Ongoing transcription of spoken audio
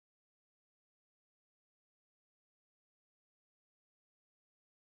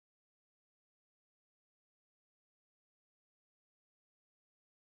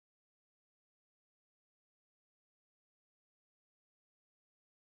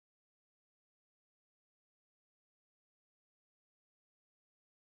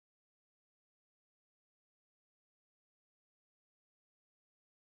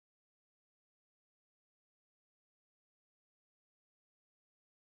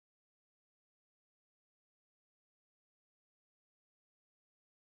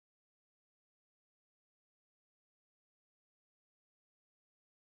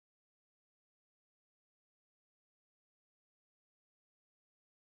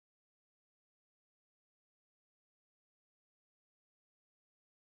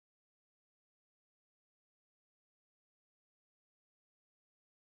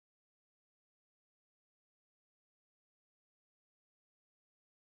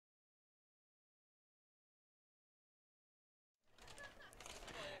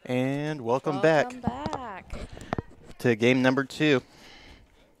And welcome back to game number 2.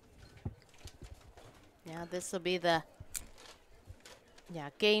 Now this will be the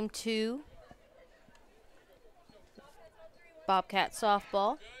game 2. Bobcat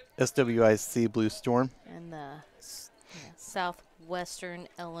softball. SWIC Blue Storm. And the Southwestern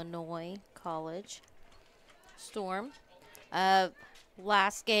Illinois College Storm.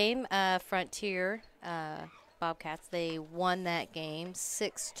 Last game, Frontier Bobcats, they won that game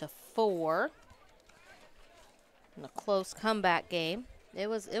 6-4 in a close comeback game. It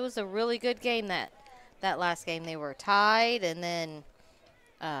was a really good game that last game. They were tied, and then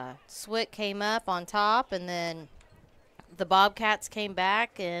SWIC came up on top, and then the Bobcats came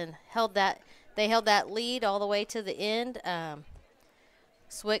back and held that lead all the way to the end.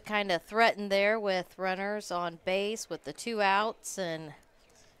 SWIC kind of threatened there with runners on base with the 2 outs, and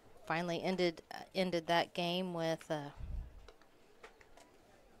finally ended that game with an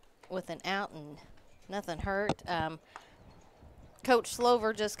out and nothing hurt. Coach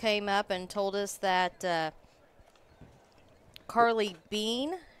Slover just came up and told us that Carly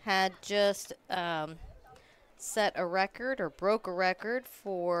Bean had just set a record or broke a record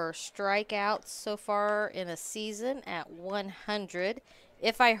for strikeouts so far in a season at 100.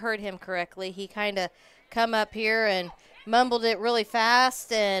 If I heard him correctly, he kind of come up here and mumbled it really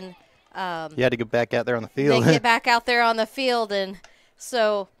fast, and you had to get back out there on the field. Get back out there on the field, and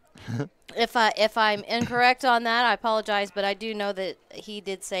so if I'm incorrect on that, I apologize, but I do know that he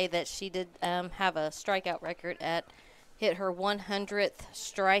did say that she did have a strikeout record hit her 100th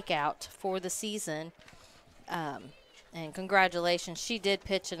strikeout for the season. And congratulations, she did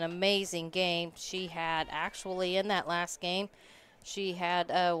pitch an amazing game. She had actually in that last game, she had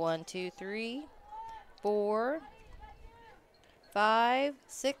 1, 2, 3, 4, 5,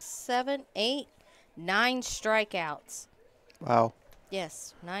 6, 7, 8, 9 strikeouts. Wow.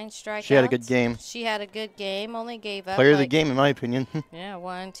 Yes, 9 strikeouts. She had a good game. She had a good game. Only gave up. Player of the game, in my opinion. Yeah,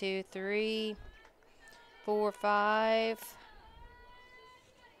 1, 2, 3, 4, 5.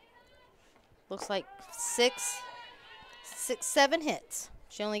 Looks like 7 hits.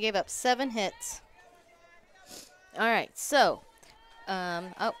 She only gave up 7 hits. All right, so,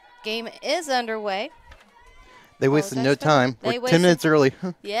 game is underway. They wasted no time. We're 10 minutes early.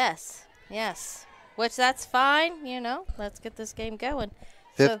 Yes. Which that's fine, Let's get this game going.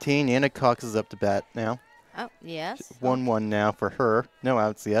 15, Anna Cox is up to bat now. Oh, yes. 1-1 now for her. No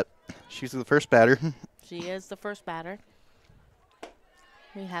outs yet. She's the first batter. She is the first batter.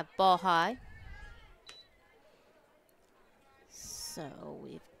 We have ball high. So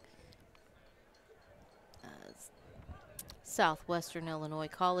we've Southwestern Illinois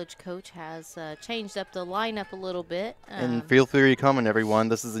College coach has changed up the lineup a little bit. And feel free to comment, everyone.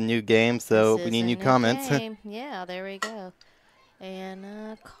 This is a new game, so we need new comments. Yeah, there we go.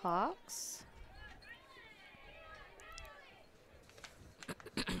 And Cox.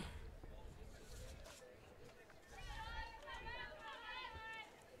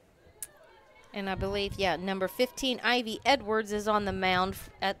 And I believe, number 15, Ivy Edwards, is on the mound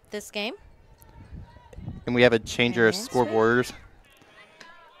at this game. And we have a changer of scoreboarders.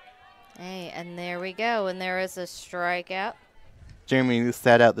 Hey, and there we go. And there is a strikeout. Jeremy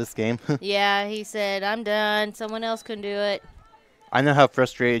sat out this game. Yeah, he said, I'm done. Someone else can do it. I know how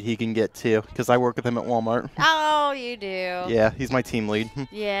frustrated he can get, too, because I work with him at Walmart. Oh, you do? Yeah, he's my team lead.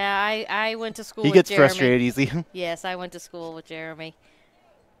 Yeah, I went to school with Jeremy. He gets Jeremy. frustrated easy. Yes, I went to school with Jeremy.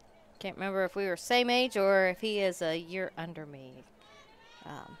 Can't remember if we were same age or if he is a year under me.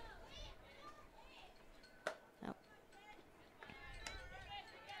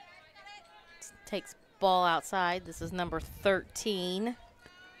 Takes ball outside. This is number 13.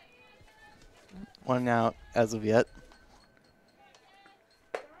 1 out as of yet.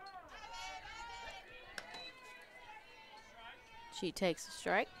 She takes a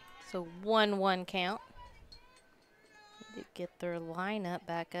strike. So 1-1 count. Need to get their lineup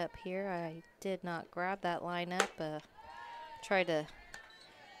back up here. I did not grab that lineup. Tried to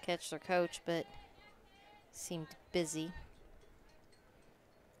catch their coach, but seemed busy.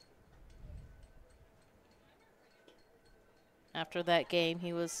 After that game,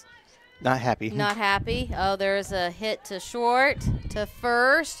 he was not happy. Not happy. Oh, there's a hit to short, to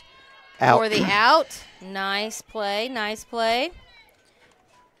first. Out. For the out. Nice play, nice play.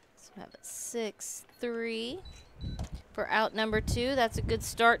 So we have it 6-3 for out number 2. That's a good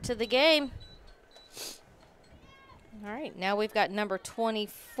start to the game. All right, now we've got number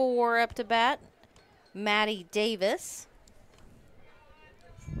 24 up to bat, Maddie Davis.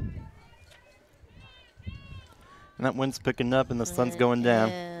 And that wind's picking up and the sun's going down.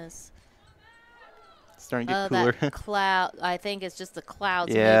 Yes. starting to get cooler. That cloud. I think it's just the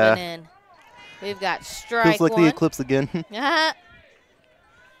clouds Yeah. moving in. We've got strike Feels like one. the eclipse again.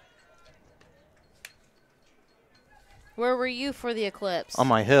 Where were you for the eclipse? On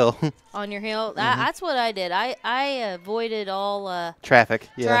my hill. On your hill? That's what I did. I avoided all traffic.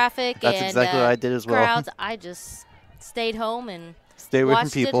 Yeah. traffic That's and exactly what I did as well. crowds. I just stayed home and Stay away from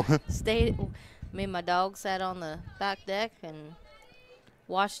watched people. Me and my dog sat on the back deck and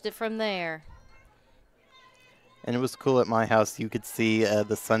watched it from there. And it was cool at my house. You could see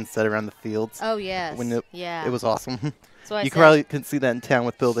the sunset around the fields. Oh, yes. It was awesome. So you probably couldn't see that in town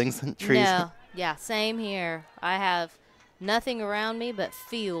with buildings and trees. No. Yeah, same here. I have nothing around me but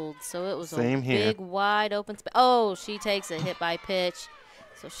fields, so it was a big, wide open space. Oh, she takes a hit by pitch,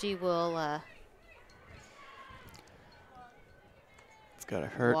 so she will it's got to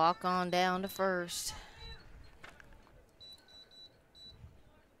hurt. Walk on down to first.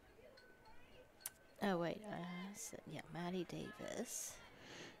 Oh, wait. Yeah, Maddie Davis.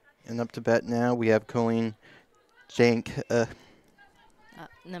 And up to bat now, we have Colleen Jank.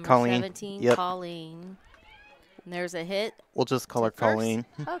 Number Colleen. 17, Yep. Colleen. And there's a hit. We'll just call her Colleen.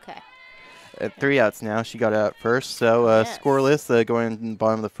 Okay. At 3 outs now. She got out first. So scoreless going in the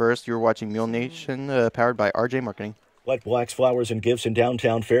bottom of the first. You're watching Mule Nation powered by RJ Marketing. Let Black's Flowers and Gifts in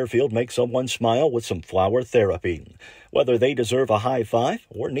downtown Fairfield make someone smile with some flower therapy. Whether they deserve a high five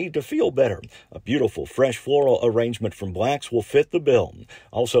or need to feel better, a beautiful fresh floral arrangement from Black's will fit the bill.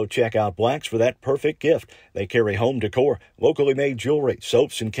 Also check out Black's for that perfect gift. They carry home decor, locally made jewelry,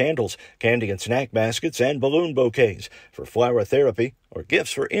 soaps and candles, candy and snack baskets, and balloon bouquets. For flower therapy or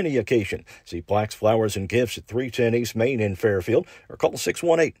gifts for any occasion, see Black's Flowers and Gifts at 310 East Main in Fairfield or call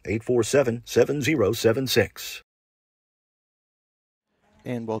 618-847-7076.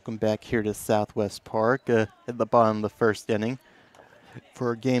 And welcome back here to Southwest Park at the bottom of the first inning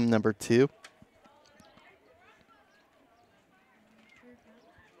for game number 2.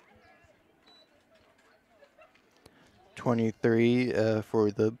 (23)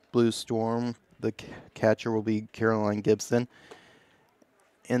 for the Blue Storm. The catcher will be Caroline Gibson.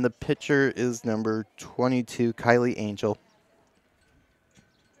 And the pitcher is number 22, Kylie Angel.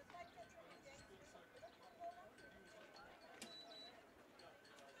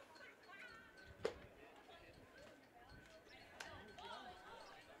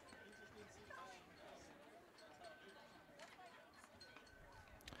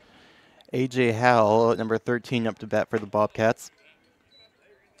 AJ Howell, number 13, up to bat for the Bobcats.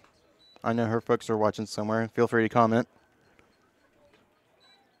 I know her folks are watching somewhere. Feel free to comment.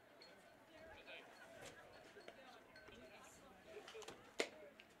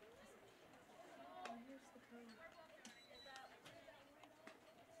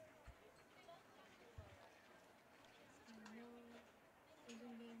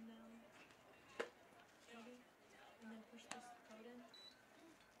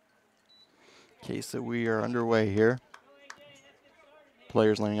 Okay, so we are underway here.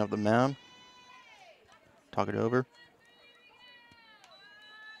 Players lining up the mound. Talk it over.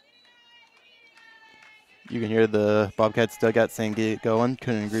 You can hear the Bobcats dugout saying get it going.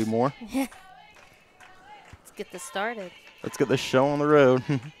 Couldn't agree more. Let's get this started. Let's get this show on the road.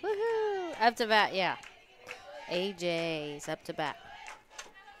 Woohoo! Up to bat, yeah. AJ's up to bat.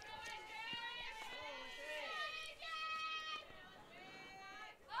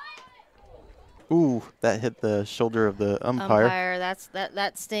 Ooh, that hit the shoulder of the umpire.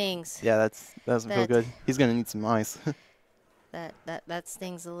 That stings. Yeah, that doesn't feel good. He's gonna need some ice. that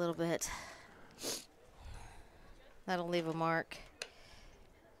stings a little bit. That'll leave a mark.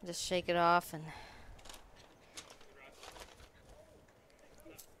 Just shake it off and.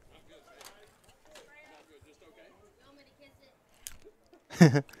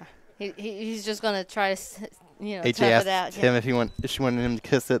 He's just gonna try to, AJ tough asked it out. him if she wanted him to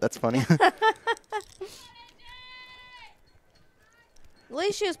kiss it. That's funny. At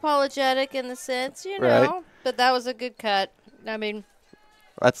least she was apologetic in the sense, Right. But that was a good cut. I mean,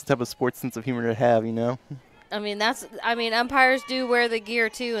 that's the type of sports sense of humor to have, umpires do wear the gear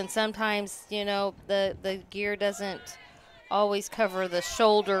too, and sometimes, the gear doesn't always cover the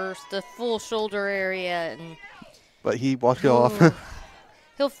shoulders, the full shoulder area, But he walked it off.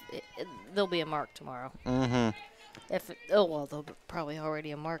 There'll be a mark tomorrow. Mm-hmm. There'll probably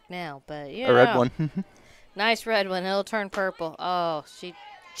already a mark now, but a red one. Nice red one. It'll turn purple. Oh, she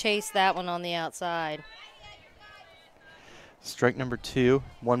chased that one on the outside. Strike number 2,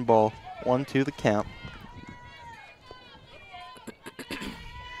 1 ball, 1-2 the count.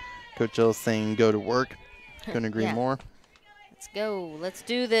 Coach Jill saying go to work. Couldn't agree more. Let's go. Let's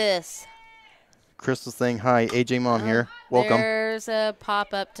do this. Crystal saying hi. AJ Mon here. Welcome. There's a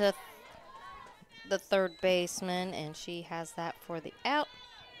pop up to the third baseman, and she has that for the out.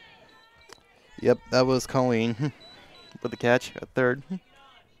 Yep, that was Colleen with the catch at third.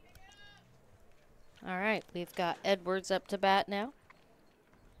 All right, we've got Edwards up to bat now.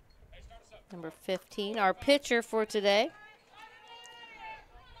 Number 15, our pitcher for today.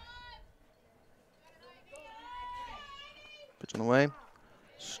 Pitch on the way.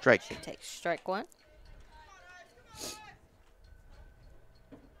 Strike. She takes strike one.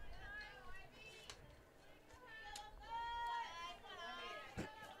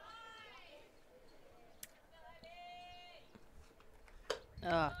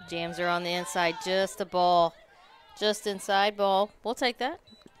 Oh, jams her on the inside. Just a ball. Just inside ball. We'll take that.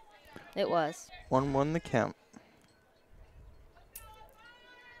 It was. 1-1 the count.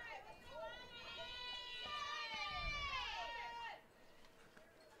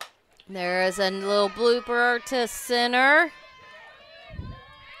 There is a little blooper to center.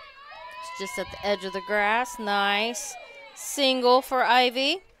 It's just at the edge of the grass. Nice. Single for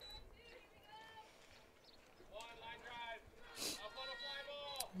Ivy.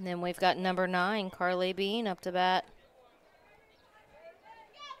 And then we've got number 9, Carly Bean, up to bat.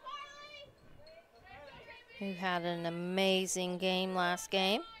 Who had an amazing game last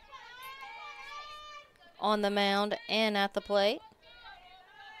game. On the mound and at the plate.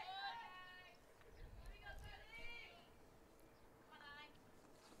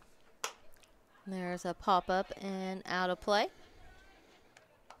 There's a pop-up and out of play.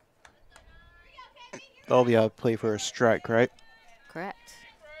 That'll be out of play for a strike, right? Correct.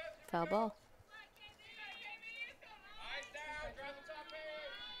 Foul ball.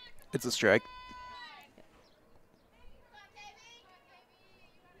 It's a strike.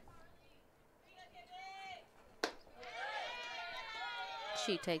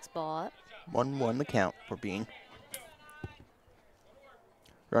 She takes ball up. 1-1 the count for Bean.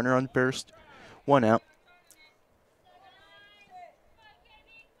 Runner on first. 1 out.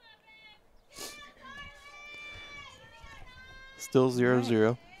 Still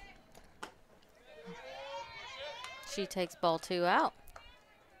 0-0. She takes ball 2 out.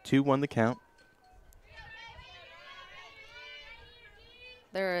 2-1 the count.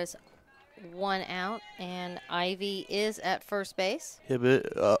 There is 1 out, and Ivy is at first base.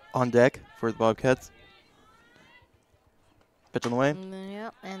 Hibbett on deck for the Bobcats. Pitch on the way.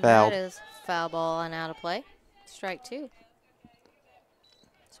 Yep, and Fouled. that is foul ball and out of play. Strike 2.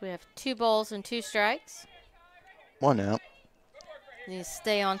 So we have 2 balls and 2 strikes. 1 out. You need to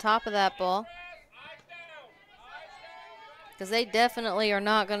stay on top of that ball. Because they definitely are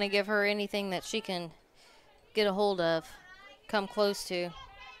not going to give her anything that she can get a hold of, come close to.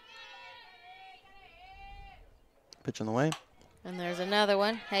 Pitch on the way. And there's another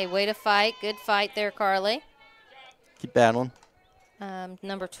one. Hey, way to fight. Good fight there, Carly. Keep battling.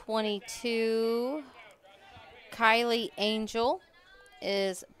 Number 22, Kylie Angel,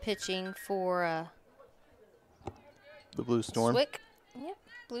 is pitching for The Blue Storm. SWIC. Yep,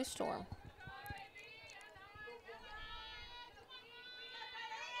 Blue Storm.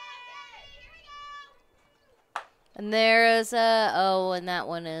 And there is and that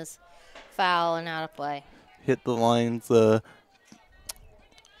one is foul and out of play. Hit the lines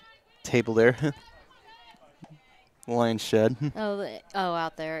table there. Lions shed.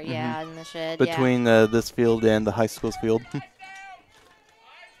 Out there, yeah, in the shed. Between this field and the high school's field.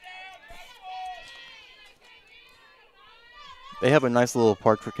 They have a nice little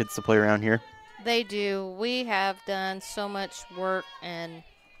park for kids to play around here. They do. We have done so much work and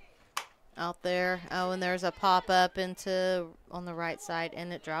out there. Oh, and there's a pop-up into on the right side,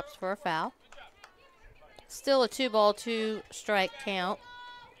 and it drops for a foul. Still a 2-ball, 2-strike count.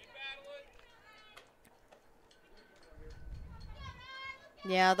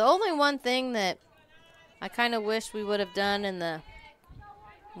 Yeah, the only one thing that I kind of wish we would have done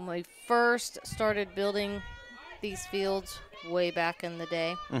when we first started building these fields way back in the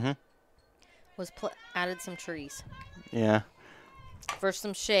day was added some trees. Yeah. For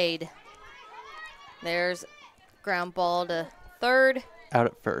some shade. There's ground ball to third. Out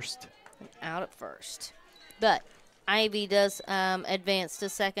at first. Out at first. But Ivy does advance to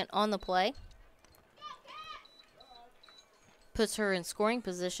second on the play. Puts her in scoring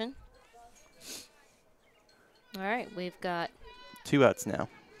position. All right, we've got 2 outs now.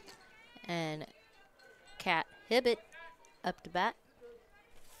 and Kat Hibbett up to bat.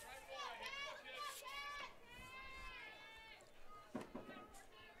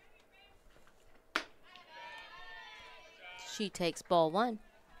 She takes ball 1.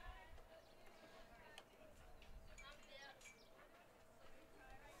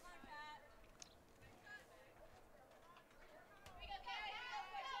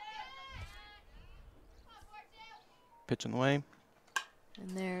 Pitch in the way. And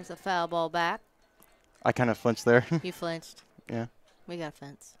there's a foul ball back. I kind of flinched there. You flinched. Yeah. We got a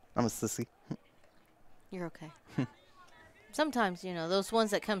fence. I'm a sissy. You're okay. Sometimes, you know, those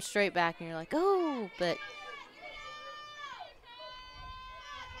ones that come straight back and you're like, oh, but.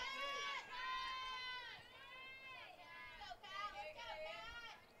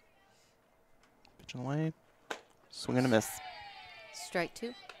 Pitch in the way. Swing and a miss. Strike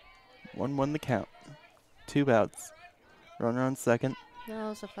 2. 1-1 the count. 2 outs. Runner on second. No,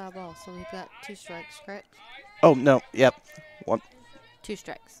 it's a foul ball, so we've got 2 strikes, correct? Oh, no. Yep. 1. 2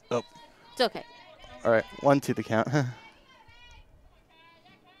 strikes. Oh. It's okay. All right. 1-2 the count. All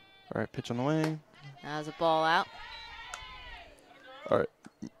right. Pitch on the way. That was a ball out. All right.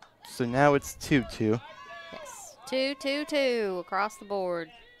 So now it's 2-2. Yes. 2-2-2 across the board.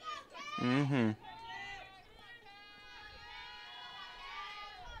 Mm-hmm.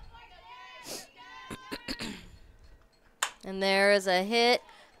 And there is a hit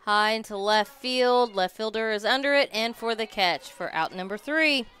high into left field. Left fielder is under it and for the catch for out number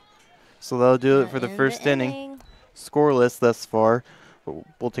 3. So that'll do it for the End first the inning. Scoreless thus far.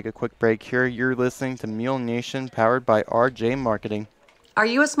 We'll take a quick break here. You're listening to Mule Nation, powered by RJ Marketing. Are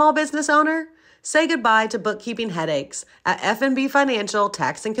you a small business owner? Say goodbye to bookkeeping headaches. At F&B Financial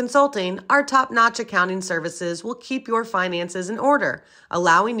Tax and Consulting, our top-notch accounting services will keep your finances in order,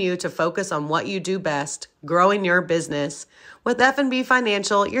 allowing you to focus on what you do best, growing your business. With F&B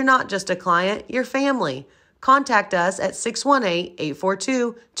Financial, you're not just a client, you're family. Contact us at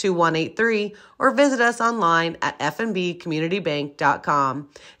 618-842-2183 or visit us online at fnbcommunitybank.com.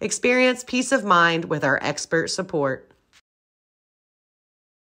 Experience peace of mind with our expert support.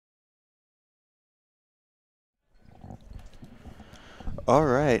 All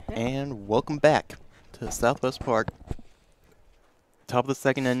right, and welcome back to Southwest Park. Top of the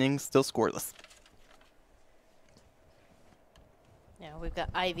second inning, still scoreless. Now we've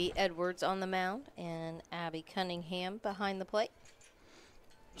got Ivy Edwards on the mound and Abby Cunningham behind the plate.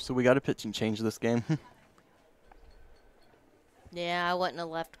 So we got a pitching change this game. Yeah, I wouldn't have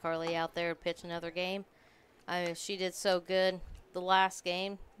left Carly out there to pitch another game. She did so good the last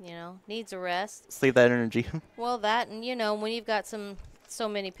game, you know, needs a rest. Save that energy. Well, that, and, you know, when you've got so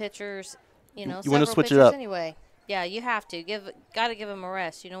many pitchers, you know, You wanna several switch it pitchers up. anyway. Yeah, you have to. Got to give them a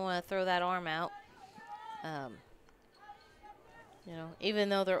rest. You don't want to throw that arm out. You know, even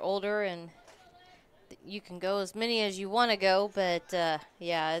though they're older and you can go as many as you want to go, but,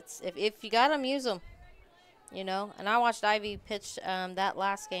 yeah, it's if you got them, use them. You know, and I watched Ivy pitch that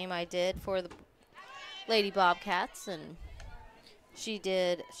last game I did for the Lady Bobcats, and she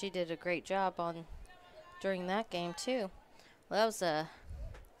did a great job during that game too. Well, that was a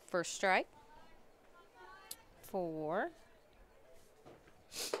first strike for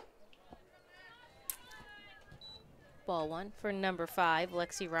ball 1 for number 5,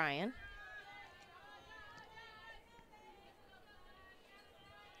 Lexi Ryan.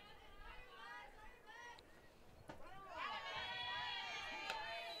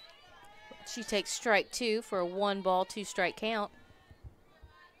 She takes strike 2 for a 1-ball, 2-strike count.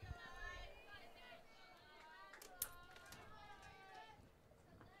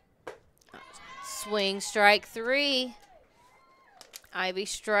 Swing, strike 3. Ivy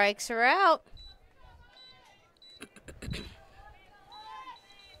strikes her out.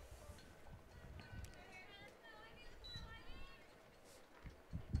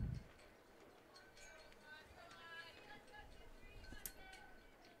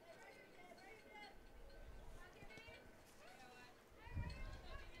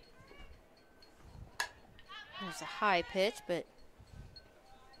 There's a high pitch, but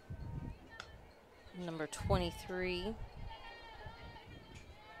number 23.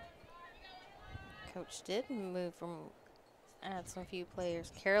 Coach did add some few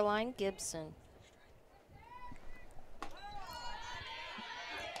players. Caroline Gibson.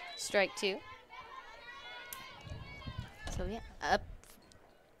 Strike 2. So, yeah, up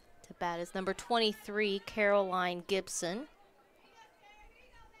to bat is number 23, Caroline Gibson.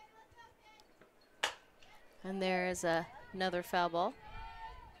 And there is another foul ball.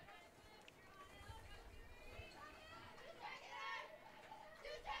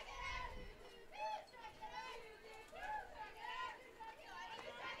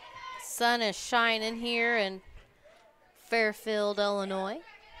 Sun is shining here in Fairfield, Illinois.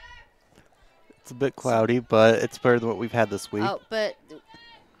 It's a bit cloudy, but it's better than what we've had this week. Oh, but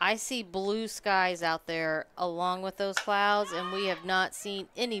I see blue skies out there along with those clouds, and we have not seen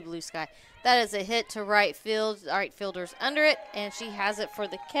any blue sky. That is a hit to right field. Right fielder's under it, and she has it for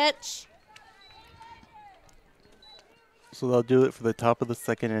the catch. So they'll do it for the top of the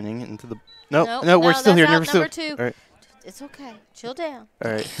second inning into the. No, Nope, no, we're still that's here. out Number number 2. 2. All right. It's okay. Chill down.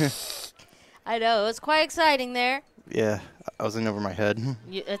 All right. I know. It was quite exciting there. Yeah, I was in over my head.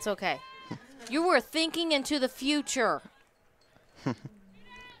 It's okay. You were thinking into the future.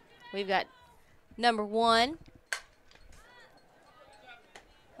 We've got number 1.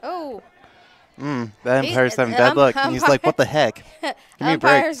 Oh. That umpire's having bad luck. And he's like, what the heck? Give me a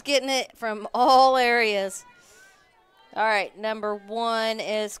break. Umpire's getting it from all areas. All right, number 1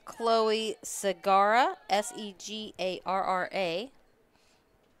 is Chloe Segarra, Segarra.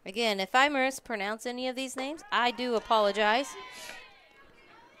 Again, if I mispronounce any of these names, I do apologize.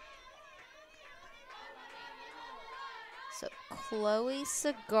 So, Chloe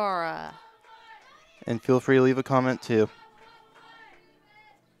Segarra. And feel free to leave a comment, too.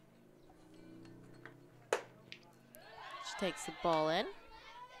 She takes the ball in.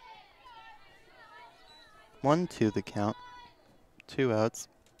 1-2 the count. 2 outs.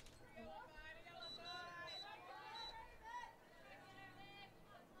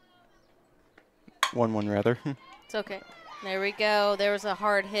 1-1 rather. It's okay. There we go. There was a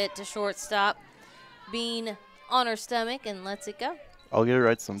hard hit to shortstop. Bean on her stomach and lets it go. I'll get it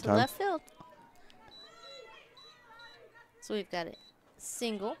right To sometime. left field. So we've got a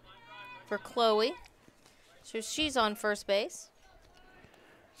single for Chloe. So she's on first base.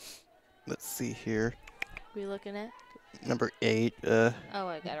 Let's see here. We looking at? Number 8. Oh,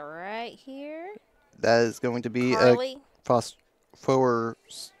 I got it right here. That is going to be Carly.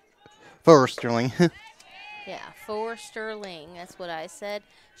 Sterling. Yeah, for Sterling. That's what I said.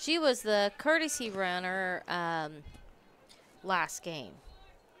 She was the courtesy runner last game.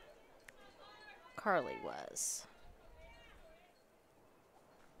 Carly was.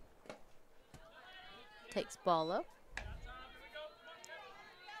 Takes ball up.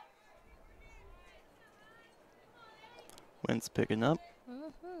 Wind's picking up.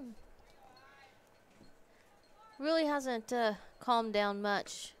 Really hasn't calmed down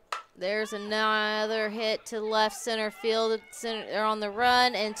much. There's another hit to left center field. They're on the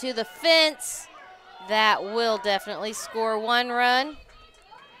run and to the fence. That will definitely score 1 run.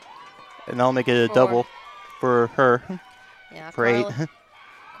 And I'll make it a double for her. Yeah, For 8.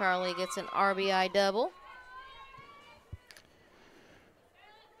 Carly gets an RBI double.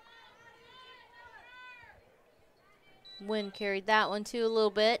 Wind carried that one too a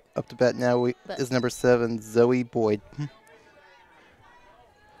little bit. Up to bat now is number 7, Zoe Boyd.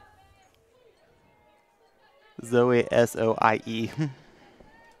 Zoe, S-O-I-E.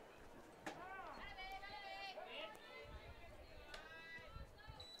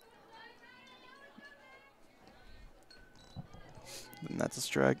 And that's a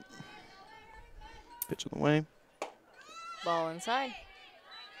strike. Pitch on the way. Ball inside.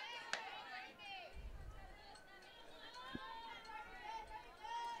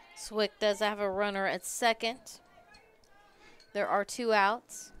 SWIC does have a runner at second. There are 2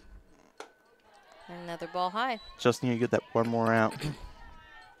 outs. And another ball high. Just need to get that one more out.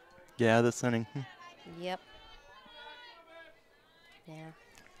 Yeah, this inning. Yep. Yeah.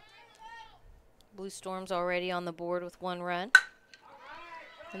 Blue Storm's already on the board with 1 run.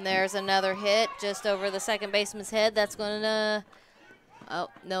 And there's another hit just over the second baseman's head. That's going to, oh,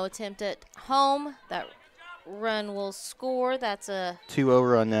 no attempt at home. That run will score. That's a 2-0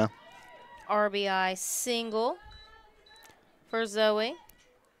 run now. RBI single for Zoe.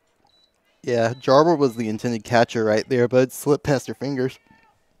 Yeah, Jarber was the intended catcher right there, but it slipped past her fingers.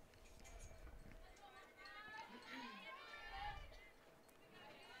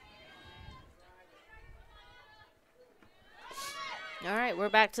 All right, we're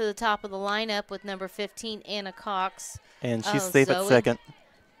back to the top of the lineup with number 15, Anna Cox. And she's safe Zoe. at second.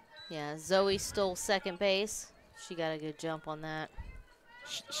 Yeah, Zoe stole second base. She got a good jump on that.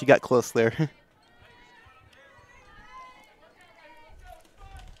 She got close there.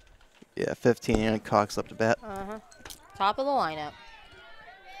 Yeah, 15, Anna Cox up to bat. Top of the lineup.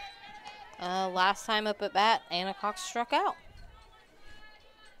 Last time up at bat, Anna Cox struck out.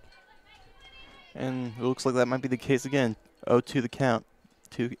 And it looks like that might be the case again. 0-2 the count.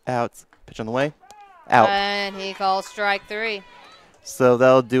 2 outs. Pitch on the way. Out. And he calls strike 3. So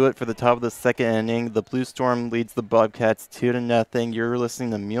that'll do it for the top of the second inning. The Blue Storm leads the Bobcats 2-0. You're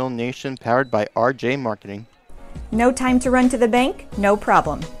listening to Mule Nation, powered by RJ Marketing. No time to run to the bank? No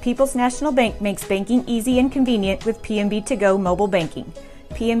problem. People's National Bank makes banking easy and convenient with PNB To Go mobile banking.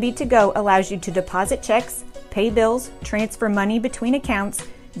 PNB To Go allows you to deposit checks, pay bills, transfer money between accounts,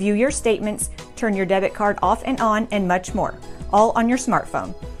 view your statements, turn your debit card off and on, and much more, all on your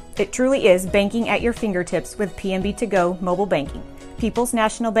smartphone. It truly is banking at your fingertips with PNB To Go mobile banking. People's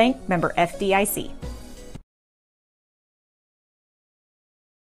National Bank, member FDIC.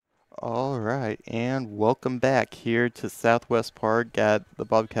 All right, and welcome back here to Southwest Park at the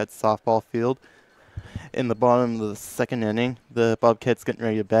Bobcats softball field. In the bottom of the second inning, the Bobcats getting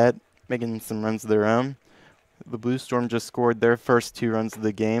ready to bat, making some runs of their own. The Blue Storm just scored their first 2 runs of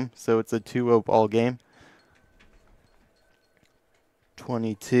the game, so it's a 2-0 ball game.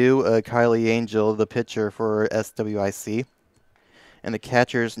 22, Kylie Angel, the pitcher for SWIC. And the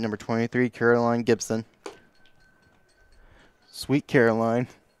catcher's number 23, Caroline Gibson. Sweet Caroline.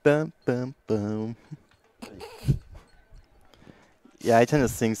 Bum, bum, bum. Yeah, I tend to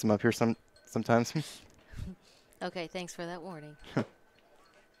sing some up here sometimes. Okay, thanks for that warning.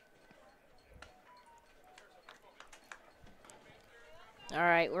 All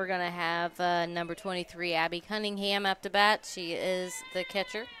right, we're going to have number 23, Abby Cunningham, up to bat. She is the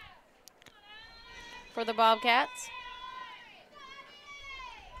catcher for the Bobcats.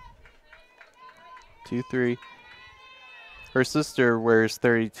 2-3. Her sister wears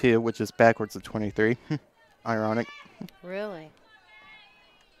 32, which is backwards of 23. Ironic. Really?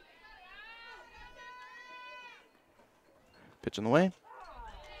 Pitch in the way.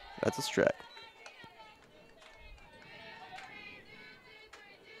 That's a strike.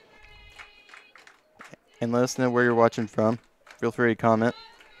 And let us know where you're watching from. Feel free to comment.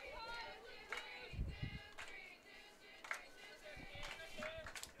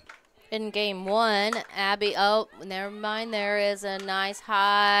 In game 1, Abby, oh, never mind, there is a nice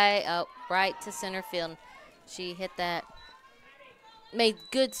high, oh, right to center field. She hit that, made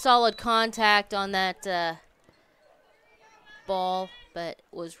good solid contact on that ball, but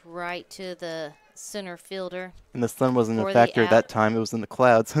was right to the center fielder. And the sun wasn't a For the factor out. that time. It was in the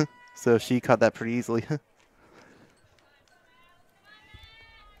clouds. So she caught that pretty easily. All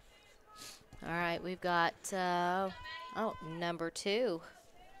right, we've got, number 2.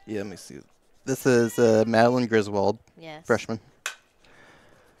 Yeah, let me see. This is Madeline Griswold, Yes. freshman.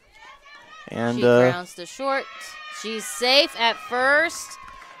 And She grounds to short. She's safe at first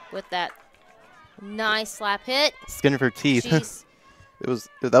with that nice slap hit. skin of her teeth. She's,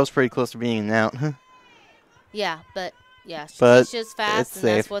 That was pretty close to being an out. yeah, but yeah, But she's just fast, it's and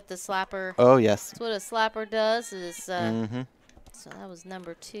that's safe. what the slapper. Oh yes. That's what a slapper does. Is Mm-hmm. so that was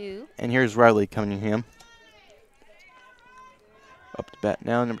number 2. And here's Riley Cunningham. Up to bat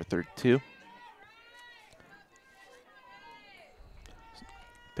now, number 32.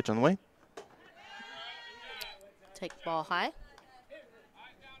 Pitch on the way. Take ball high.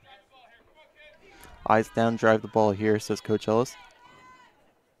 Eyes down, drive the ball here, says Coach Ellis.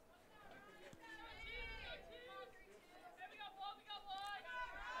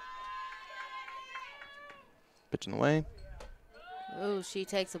 Pitch in the way. Ooh, she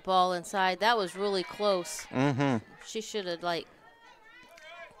takes a ball inside. That was really close. Mm-hmm. She should have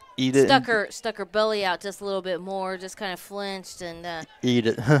Eat it. stuck her belly out just a little bit more. Just kind of flinched, and Eat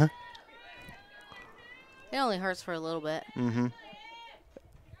it. it only hurts for a little bit. Mm-hmm.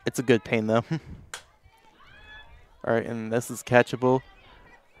 It's a good pain, though. All right, and this is catchable.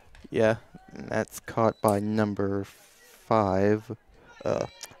 Yeah, and that's caught by number 5,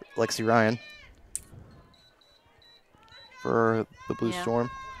 Lexi Ryan, for the Blue Yeah. Storm.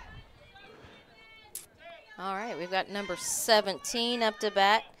 All right, we've got number 17 up to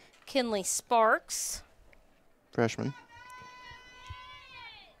bat, Kinley Sparks. Freshman.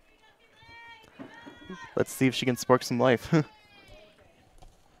 Let's see if she can spark some life.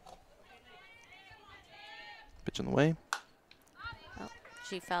 Pitch in the way. Oh,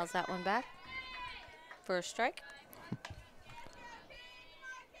 she fouls that one back for a strike.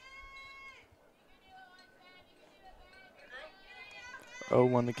 Oh,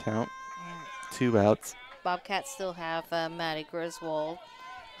 1 the count. 2 outs. Bobcats still have Maddie Griswold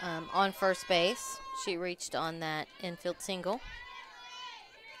on first base. She reached on that infield single.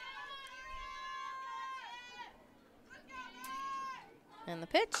 And the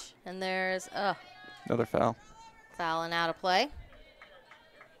pitch. And there's Another foul. foul and out of play.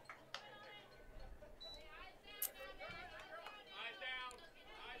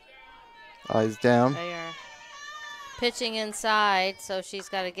 Eyes down. They are pitching inside, so she's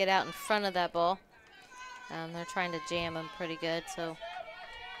got to get out in front of that ball. They're trying to jam him pretty good, so.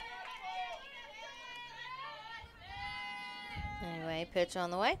 Anyway, pitch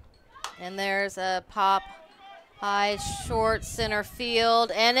on the way. And there's a pop high, short center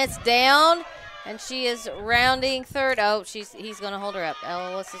field, and it's down, and she is rounding third. Oh, he's going to hold her up.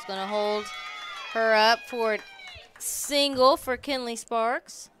 Ellis is going to hold her up for a single for Kinley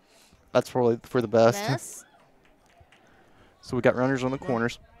Sparks. That's probably for the best. Yes. So we got runners on the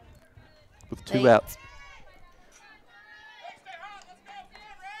corners with 2 They- outs.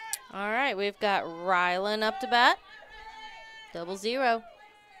 All right, we've got Rylan up to bat. 0-0.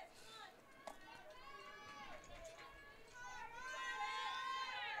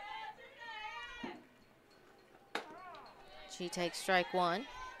 She takes strike one.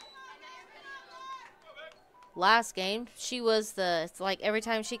 Last game, it's like every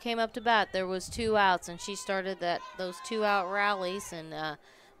time she came up to bat, there was 2 outs, and she started those 2-out rallies, and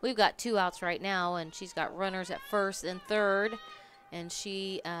we've got 2 outs right now, and she's got runners at first and third, and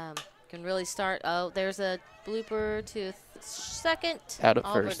she can really start. Oh, there's a blooper to second. Out of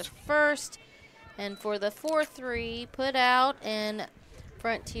over first. to first, and for the 4-3, put out, and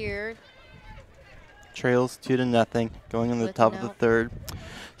Frontier Trails 2-0, going in the With top of the no- third.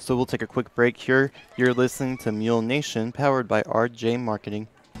 So we'll take a quick break here. You're listening to Mule Nation, powered by RJ Marketing.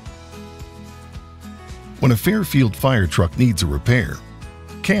 When a Fairfield fire truck needs a repair,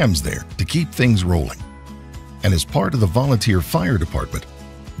 Cam's there to keep things rolling. And as part of the volunteer fire department,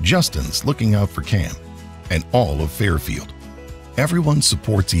 Justin's looking out for Cam and all of Fairfield. Everyone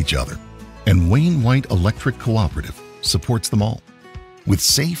supports each other, and Wayne White Electric Cooperative supports them all, with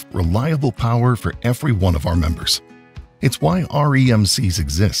safe, reliable power for every one of our members. It's why REMCs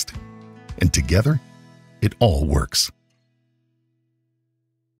exist, and together, it all works.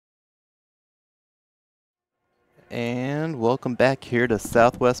 And welcome back here to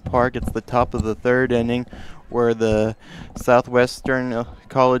Southwest Park. It's the top of the third inning where the Southwestern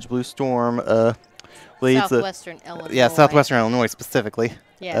College Blue Storm leads. Southwestern Illinois. Yeah, Southwestern Illinois specifically.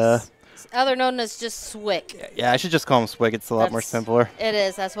 Yes. Other known as just SWIC. Yeah, I should just call them SWIC. It's a lot more simpler. It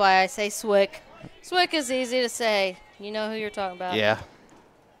is. That's why I say SWIC. SWIC is easy to say. You know who you're talking about. Yeah.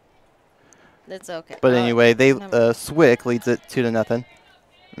 That's okay. But anyway, SWIC leads it 2-0, and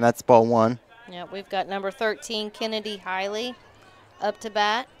that's ball one. Yeah, we've got number 13, Kennedy Hiley, up to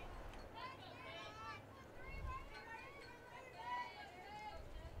bat.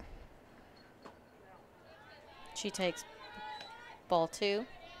 She takes ball two.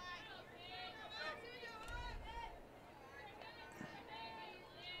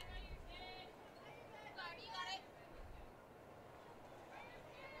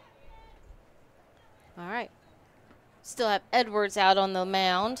 All right. Still have Edwards out on the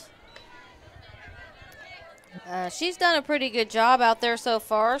mound. She's done a pretty good job out there so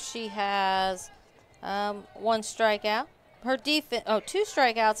far. She has 1 strikeout. Her defense, 2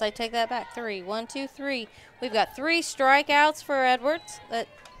 strikeouts. I take that back. 3. 1, 2, 3. We've got 3 strikeouts for Edwards.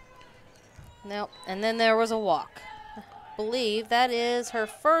 Nope. And then there was a walk. I believe that is her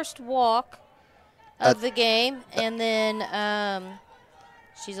first walk of the game. And then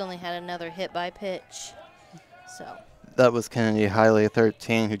she's only had another hit by pitch. So that was Kennedy Hiley,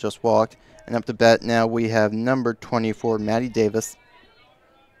 13, who just walked. And up to bat now we have number 24, Maddie Davis.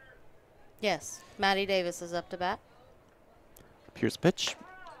 yes, Maddie Davis is up to bat. Here's pitch.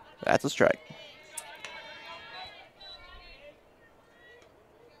 That's a strike.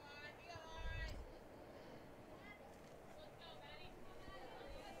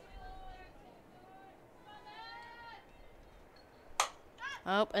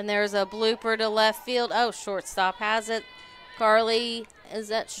 Oh, and there's a blooper to left field. Oh, shortstop has it. Carly, is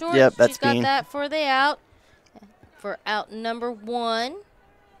that short? Yep, that's She's got Bean. that for the out. For out number 1.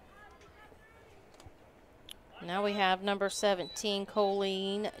 Now we have number 17,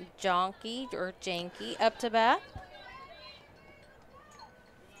 Colleen Janke up to bat.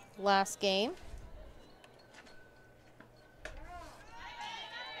 Last game.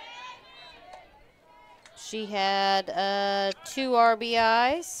 She had 2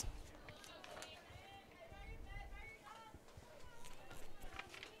 RBIs.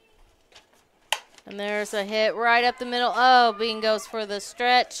 And there's a hit right up the middle. Oh, Bean goes for the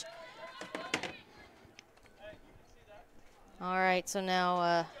stretch. All right, so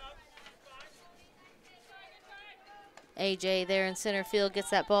now AJ there in center field gets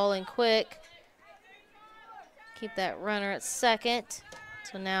that ball in quick. Keep that runner at second.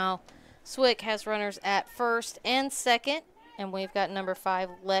 So now SWIC has runners at first and second. And we've got number 5,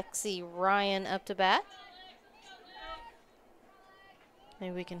 Lexi Ryan, up to bat.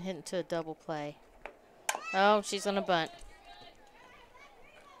 Maybe we can hit into a double play. Oh, she's on a bunt.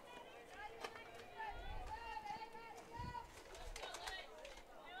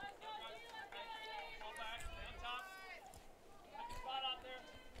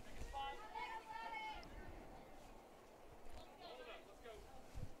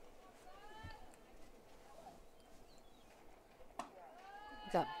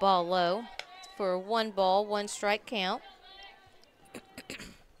 Got ball low for a 1 ball, 1 strike count.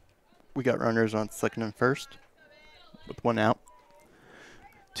 We got runners on second and first with 1 out.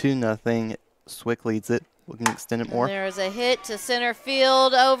 2-0. SWIC leads it. Looking to extend it more. And there's a hit to center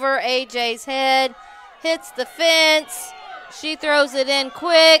field over AJ's head. Hits the fence. She throws it in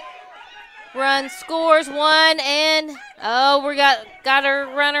quick. Run scores 1 and we got her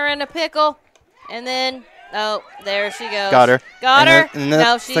runner in a pickle. And then Oh, there she goes. Got her. Got And her. and the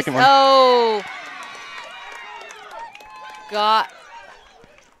No, she's. second one. Oh. Got.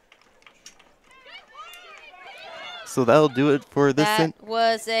 So that'll do it for this. That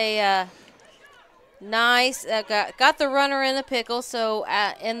was a nice. Got the runner in the pickle. So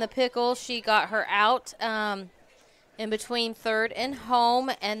in the pickle, she got her out in between third and home,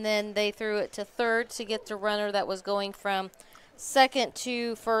 and then they threw it to third to get the runner that was going from second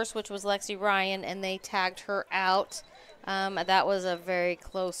to first, which was Lexi Ryan, and they tagged her out. That was a very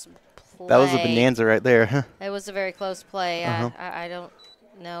close play. That was a bonanza right there. It was a very close play. Uh-huh. I don't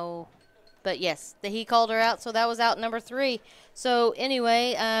know. But, yes, he called her out, so that was out number 3. So,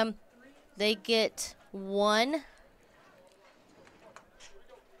 anyway, they get 1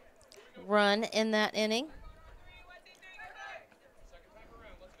 run in that inning.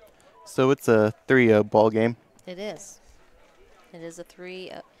 So it's a 3-0 ball game. It is. It is a 3.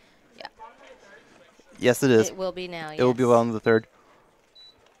 Yeah. Yes, it is. It will be now, yes. It will be well in the third.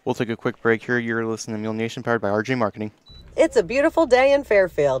 We'll take a quick break here. You're listening to Mule Nation, powered by RJ Marketing. It's a beautiful day in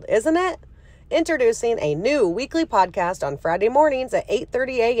Fairfield, isn't it? Introducing a new weekly podcast on Friday mornings at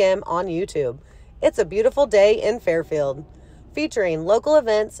 8:30 a.m. on YouTube. It's a beautiful day in Fairfield, featuring local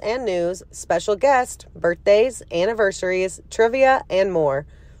events and news, special guests, birthdays, anniversaries, trivia, and more.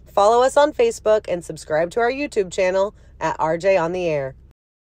 Follow us on Facebook and subscribe to our YouTube channel at RJ on the Air.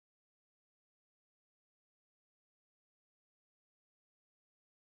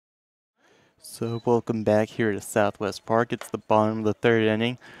 So welcome back here to Southwest Park. It's the bottom of the third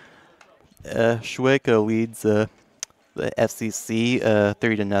inning. SWIC leads the FCC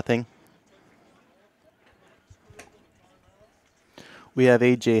 3-0. We have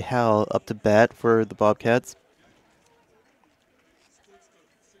AJ Howell up to bat for the Bobcats.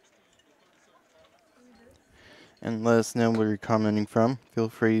 And let us know where you're commenting from. Feel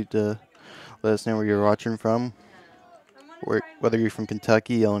free to let us know where you're watching from, whether you're from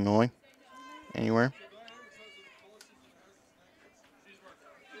Kentucky, Illinois, anywhere.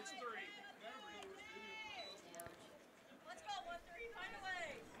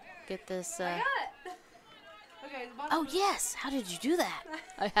 Get this. Oh, yes. How did you do that?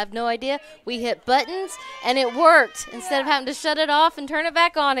 I have no idea. We hit buttons, and it worked instead of having to shut it off and turn it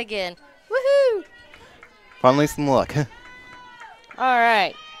back on again. Woohoo! Finally, some luck. All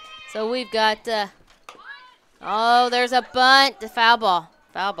right. So we've got, there's a bunt. The foul ball.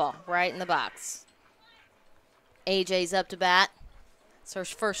 Foul ball right in the box. AJ's up to bat. It's her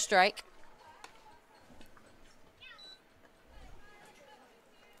first strike.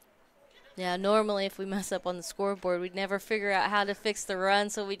 Yeah, normally if we mess up on the scoreboard, we'd never figure out how to fix the run,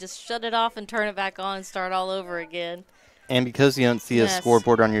 so we just shut it off and turn it back on and start all over again. And because you don't see a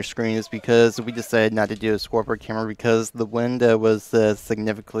scoreboard on your screen is because we decided not to do a scoreboard camera because the wind was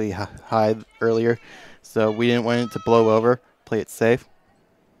significantly high earlier. So we didn't want it to blow over. Play it safe.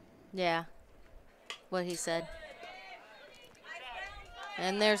 Yeah, what he said.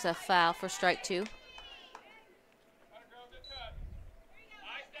 And there's a foul for strike 2.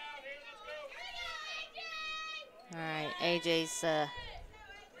 All right, AJ's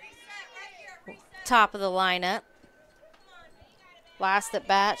top of the lineup. Last at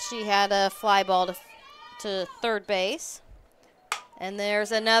bat, she had a fly ball to third base. And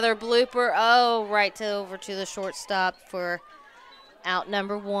there's another blooper. Oh, over to the shortstop for out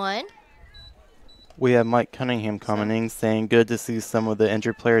number 1. We have Mike Cunningham commenting, saying good to see some of the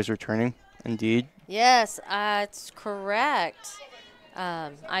injured players returning. Indeed. Yes, it's correct.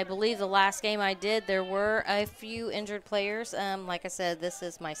 I believe the last game I did, there were a few injured players. Like I said, this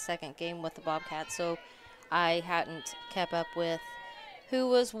is my second game with the Bobcats, so I hadn't kept up with who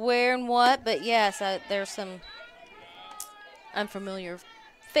was where and what. But, yes, there's some unfamiliar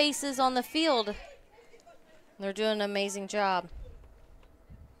faces on the field. They're doing an amazing job.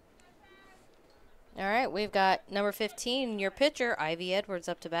 All right, we've got number 15, your pitcher, Ivy Edwards,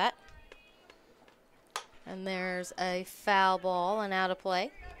 up to bat. And there's a foul ball and out of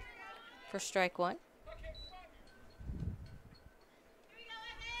play for strike 1.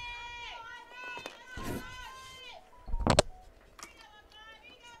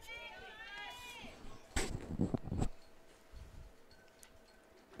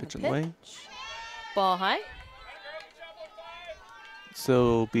 Pitch away. Ball high. So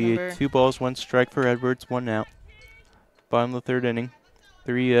it'll be 2 balls, 1 strike for Edwards, 1 out. Bottom of the third inning.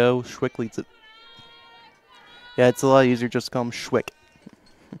 3-0. SWIC leads it. Yeah, it's a lot easier just to call him SWIC.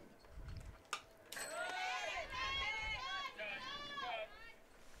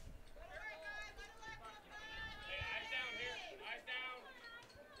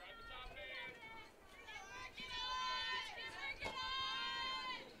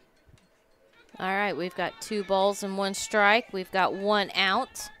 All right, we've got 2 balls and 1 strike. We've got 1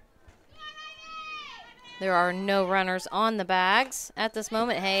 out. There are no runners on the bags at this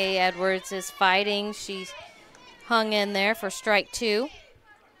moment. Hey, Edwards is fighting. She's hung in there for strike 2.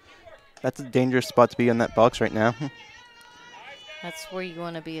 That's a dangerous spot to be in that box right now. That's where you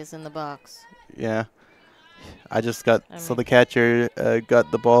want to be, is in the box. Yeah. I just got, so the catcher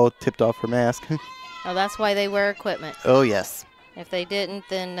got the ball tipped off her mask. Oh, that's why they wear equipment. Oh, yes. If they didn't,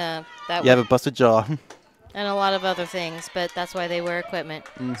 then that You have a busted jaw. and a lot of other things, but that's why they wear equipment.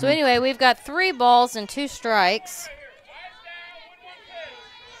 So anyway, we've got 3 balls and 2 strikes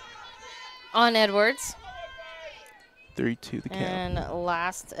on Edwards. 3-2 the count. And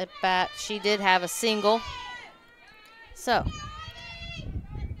last at bat, she did have a single. So,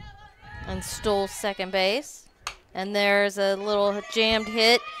 and stole second base. And there's a little jammed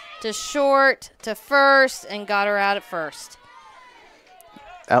hit to short, to first, and got her out at first.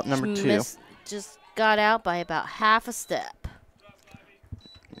 Out number 2. Just got out by about half a step.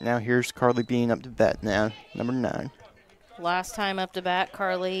 Now here's Carly Bean up to bat now, number 9. Last time up to bat,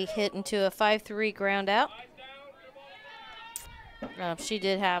 Carly hit into a 5-3 ground out. She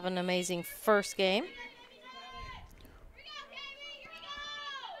did have an amazing first game.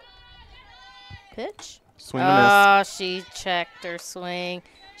 Pitch. Swing and miss. Oh, she checked her swing.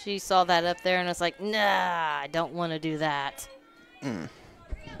 She saw that up there and was like, nah, I don't want to do that.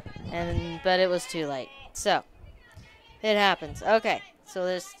 But it was too late. So, it happens. Okay, so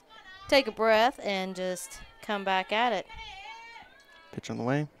just take a breath and just come back at it. Pitch on the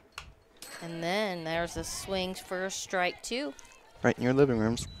way. And then there's a swing for strike 2. Right in your living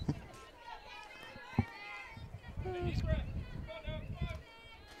rooms.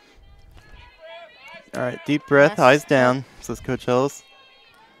 All right, deep breath, eyes down, says Coach Ellis.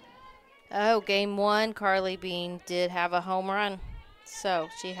 Oh, game 1, Carly Bean did have a home run. So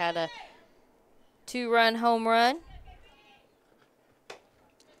she had a 2-run home run,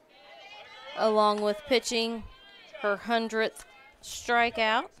 along with pitching her 100th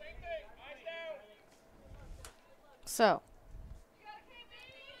strikeout. So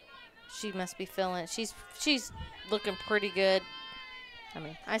she must be feeling it. She's looking pretty good. I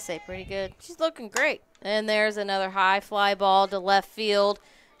mean, I say pretty good. She's looking great. And there's another high fly ball to left field.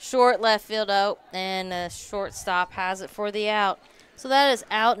 Short left field out, and a shortstop has it for the out. So that is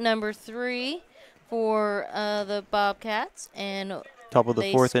out number 3 for the Bobcats. And top of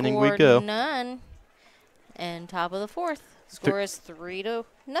the 4th inning we go. None. And top of the 4th. Score is 3-0.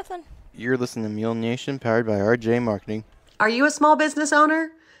 You're listening to Mule Nation, powered by RJ Marketing. Are you a small business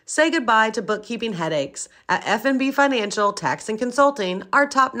owner? Say goodbye to bookkeeping headaches. At FNB Financial Tax and Consulting, our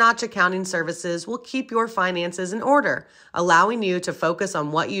top-notch accounting services will keep your finances in order, allowing you to focus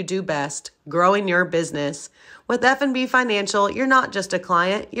on what you do best, growing your business. With FNB Financial, you're not just a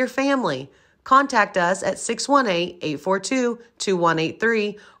client, you're family. Contact us at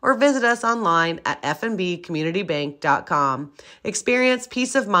 618-842-2183 or visit us online at fnbcommunitybank.com. Experience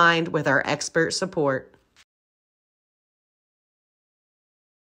peace of mind with our expert support.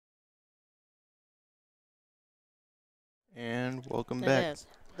 And welcome back. It is.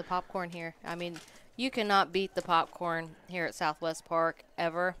 The popcorn here. I mean, you cannot beat the popcorn here at Southwest Park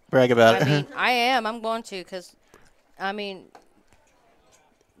ever. Brag about I mean, it. I am. I'm going to because, I mean,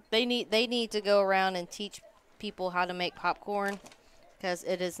 they need to go around and teach people how to make popcorn because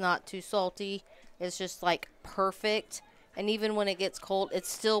it is not too salty. It's just like perfect. And even when it gets cold, it's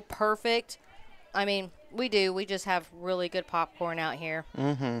still perfect. I mean, we just have really good popcorn out here.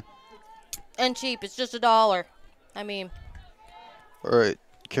 And cheap. It's just $1. I mean. All right,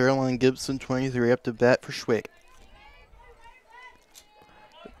 Caroline Gibson, 23, up to bat for SWIC.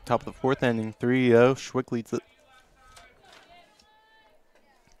 Top of the 4th inning, 3-0. SWIC leads it.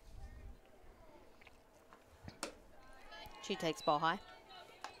 She takes ball high.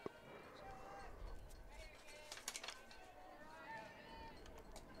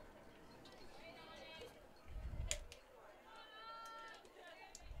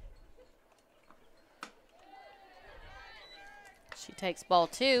 She takes ball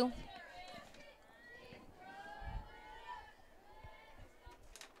 2.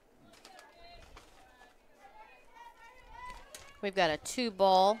 We've got a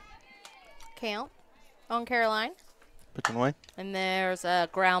 2-ball count on Caroline. Pitching away. And there's a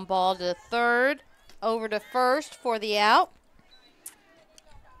ground ball to third, over to first for the out.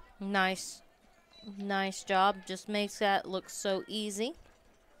 Nice job. Just makes that look so easy.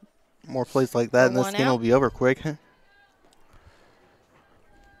 More plays like that, and this game will be over quick.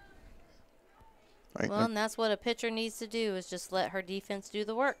 Right, well, and that's what a pitcher needs to do is just let her defense do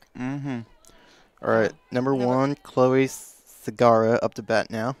the work. All right, number 1, Chloe Segara up to bat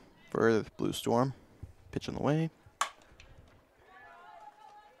now. for the Blue Storm. Pitch on the way.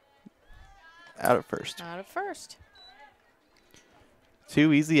 Out at first. Out of first.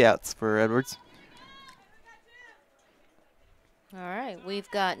 2 easy outs for Edwards. All right,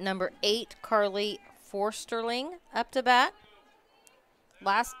 we've got number 8, Carly Forsterling, up to bat.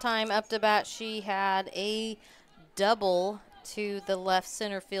 Last time up to bat, she had a double to the left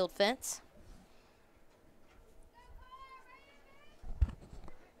center field fence.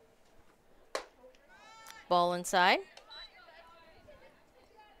 Ball inside.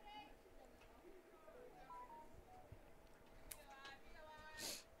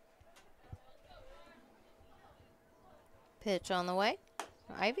 Pitch on the way.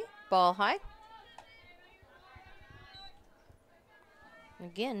 Ivy, ball high.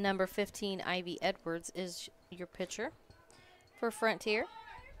 Again, number 15, Ivy Edwards, is your pitcher for Frontier.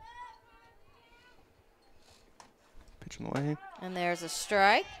 Pitch on the way. And there's a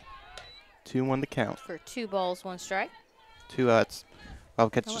strike 2-1 to count. for 2 balls, 1 strike. 2 outs.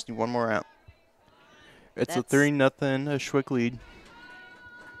 Bobcats just need 1 more out. It's a 3-0 SWIC lead.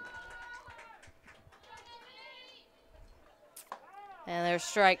 And there's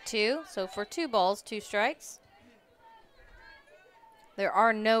strike 2. So for 2 balls, 2 strikes. There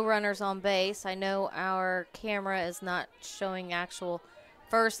are no runners on base. I know our camera is not showing actual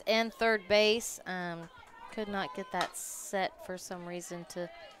first and third base. Could not get that set for some reason to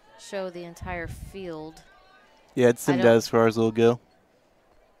show the entire field. Yeah, it's zoomed out as far as it'll go.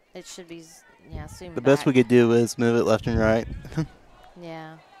 It should be, yeah, zoomed The best we could do is move it left and right.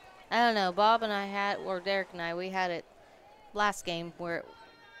 Yeah. I don't know. Bob and I had, or Derek and I, we had it last game where it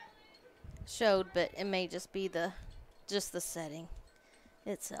showed, but it may just be just the setting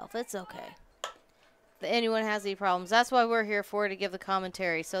itself. It's okay. If anyone has any problems, that's why we're here for, to give the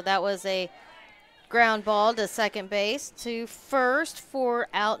commentary. So that was a ground ball to second base, to first for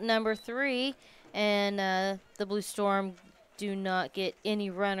out number 3, and the Blue Storm do not get any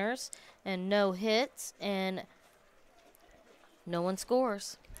runners and no hits, and no one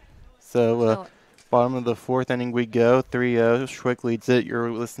scores. So bottom of the 4th inning we go, 3-0. SWIC leads it.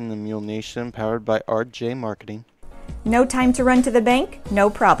 You're listening to Mule Nation, powered by RJ Marketing. No time to run to the bank? No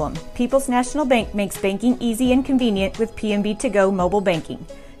problem. People's National Bank makes banking easy and convenient with PNB To Go mobile banking.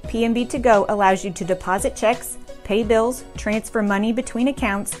 PNB To Go allows you to deposit checks, pay bills, transfer money between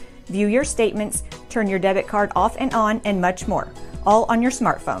accounts, view your statements, turn your debit card off and on, and much more, all on your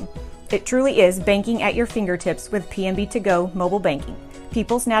smartphone. It truly is banking at your fingertips with PNB To Go mobile banking.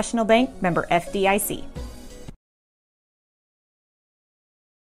 People's National Bank, member FDIC.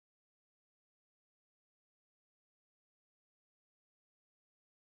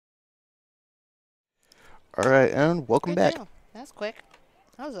 All right, and welcome back. Deal. That's quick.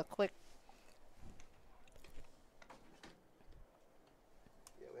 That was a quick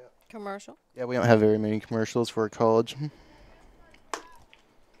commercial. Yeah, we don't have very many commercials for college.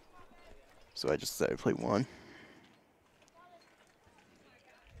 So I just decided to play one.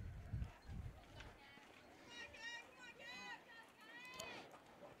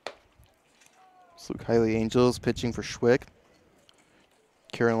 So Kylie Angels pitching for SWIC.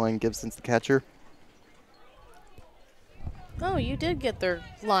 Caroline Gibson's the catcher. Oh, you did get their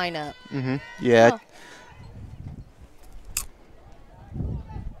lineup. Mm-hmm. Yeah. Oh.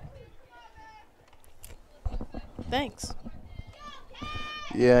 Thanks.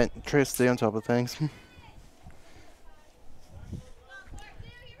 Yeah, try to stay on top of things.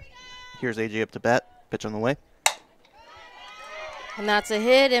 Here's AJ up to bat. Pitch on the way. And that's a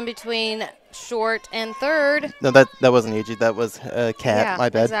hit in between short and third. No, that wasn't AJ. That was Cat. Yeah, My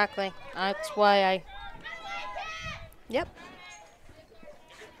bad. Exactly. That's why I. Yep.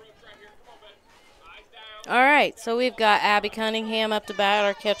 All right, so we've got Abby Cunningham up to bat,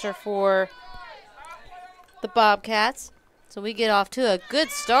 our catcher for the Bobcats. So we get off to a good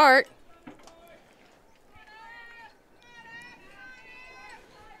start.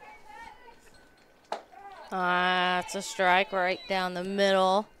 It's a strike right down the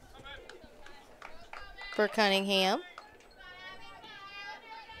middle for Cunningham.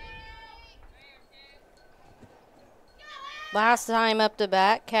 Last time up to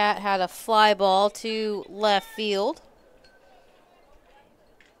bat, Cat had a fly ball to left field.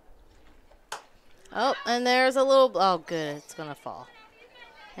 Oh, and there's a little, oh good, it's gonna fall.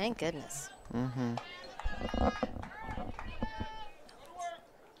 Thank goodness. Mm-hmm. I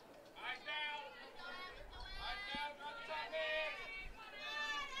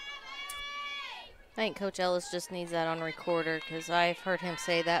think Coach Ellis just needs that on recorder because I've heard him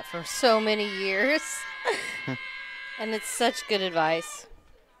say that for so many years. And it's such good advice.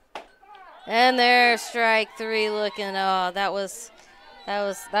 And there's strike 3 looking, oh, that was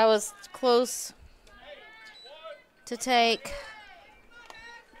That was close to take.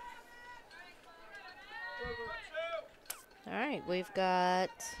 All right, we've got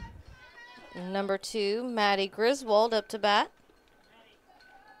number 2, Maddie Griswold, up to bat.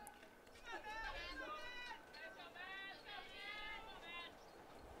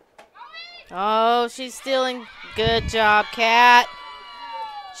 Oh, she's stealing. Good job, Kat.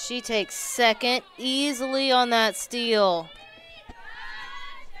 She takes second easily on that steal.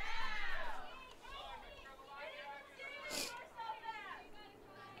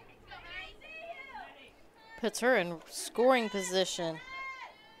 Puts her in scoring position.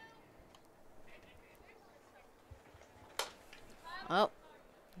 Oh,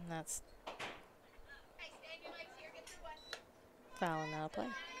 and that's fouling out of play.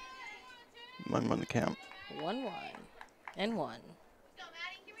 1-1 to count. 1-1 and 1.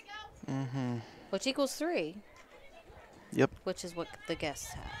 Mm-hmm. Which equals 3. Yep. Which is what the guests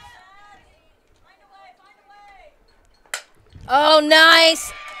have. Oh,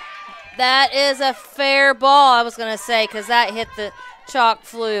 nice. That is a fair ball, I was going to say, because that hit the chalk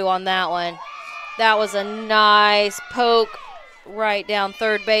flew on that one. That was a nice poke right down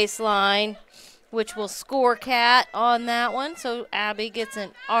third baseline, which will score Kat on that one. So Abby gets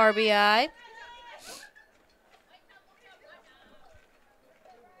an RBI.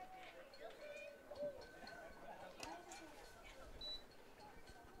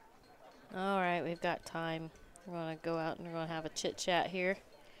 All right, we've got time. We're going to go out and we're going to have a chit-chat here.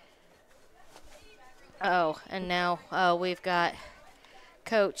 Oh, and now we've got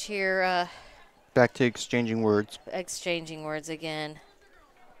Coach here. Back to exchanging words. Exchanging words again.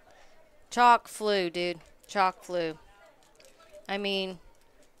 Chalk flew, dude. Chalk flew. I mean,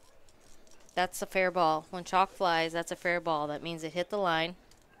 that's a fair ball. When chalk flies, that's a fair ball. That means it hit the line.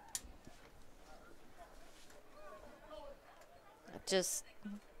 Just,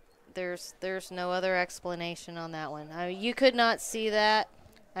 there's no other explanation on that one. You could not see that,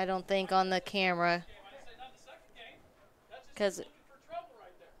 I don't think, on the camera.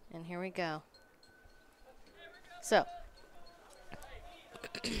 And here we go. So,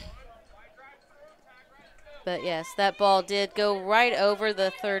 but yes, that ball did go right over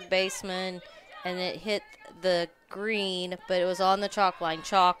the third baseman, and it hit the green, but it was on the chalk line.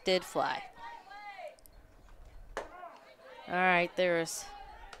 Chalk did fly. All right, there's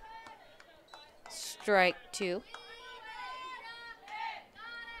strike 2.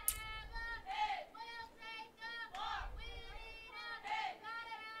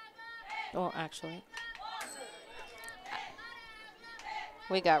 Well, actually,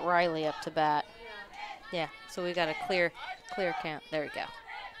 we got Riley up to bat. Yeah, so we got a clear count. There we go.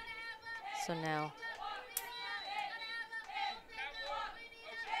 So now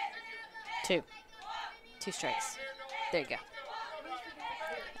 2 strikes. There you go.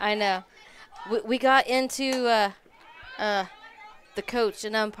 I know. We got into the coach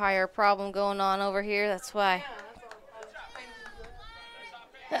and umpire problem going on over here. That's why.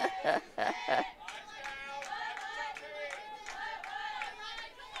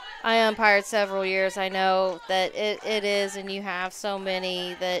 I umpired several years. I know that it is, and you have so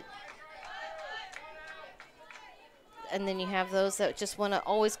many that, and then you have those that just want to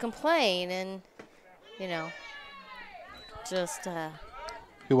always complain, and you know, just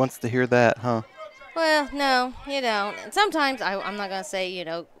Who wants to hear that, huh? well, no, you don't. And sometimes I'm not gonna say, you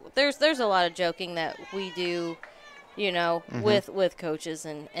know, there's a lot of joking that we do, you know, with coaches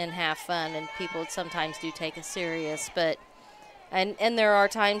and have fun, and people sometimes do take us serious, but and there are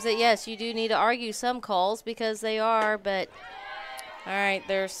times that yes, you do need to argue some calls because they are, but all right,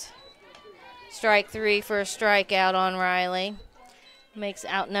 there's strike 3 for a strikeout on Riley. Makes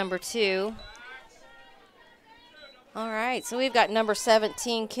out number 2. All right, so we've got number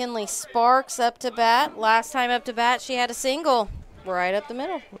 17, Kinley Sparks, up to bat. Last time up to bat, she had a single right up the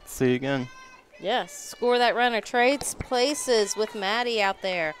middle. Let's see again. Yes, score that runner. Trades places with Maddie out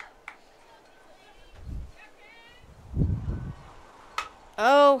there.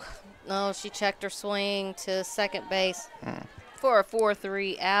 Oh, no, she checked her swing to second base for a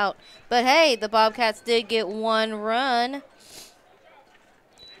 4-3 out. But, hey, the Bobcats did get 1 run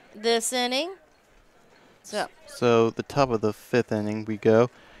this inning. So the top of the 5th inning we go.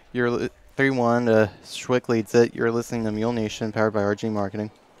 You're 3-1. SWIC leads it. You're listening to Mule Nation, powered by RG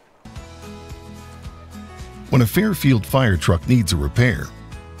Marketing. When a Fairfield fire truck needs a repair,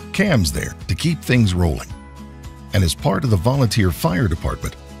 Cam's there to keep things rolling. And as part of the volunteer fire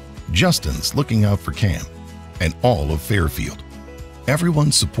department, Justin's looking out for Cam and all of Fairfield.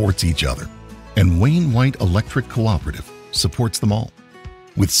 Everyone supports each other, and Wayne White Electric Cooperative supports them all,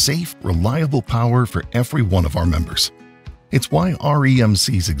 with safe, reliable power for every one of our members. It's why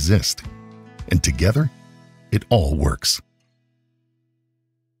REMCs exist. And together, it all works.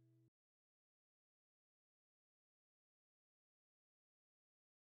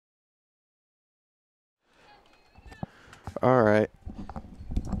 All right.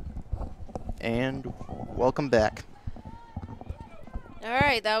 And welcome back. All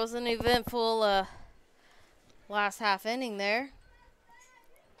right, that was an eventful last half inning there.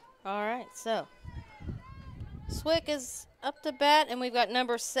 All right, so SWIC is up to bat, and we've got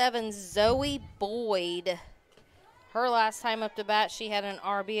number 7, Zoe Boyd. Her last time up to bat, she had an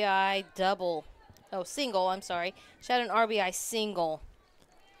RBI single, I'm sorry. She had an RBI single.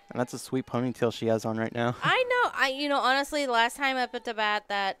 And that's a sweet ponytail she has on right now. I know. Honestly, the last time up at the bat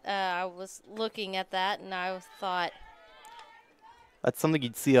that I was looking at that, and I thought, That's something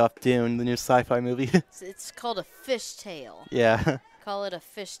you'd see off Dune, the new sci-fi movie. it's called a fishtail. Yeah, Call it a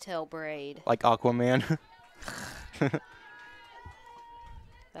fishtail braid. like Aquaman.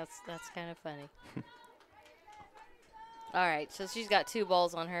 That's kind of funny. All right, so she's got 2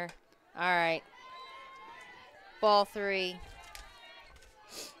 balls on her. All right. Ball 3.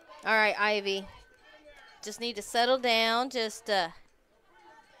 All right, Ivy. Just need to settle down. Just,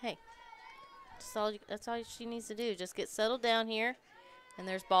 hey. That's all she needs to do. Just get settled down here. And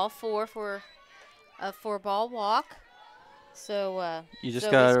there's ball 4 for a 4-ball walk. So, You just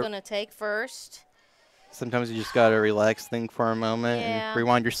Zoe's gotta- going to take first. Sometimes you just gotta relax, think for a moment, Yeah. and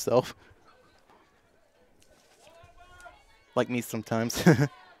rewind yourself. Like me sometimes. All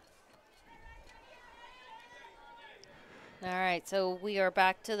right, so we are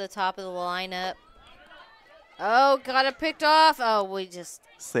back to the top of the lineup. Oh, got it picked off. Oh, we just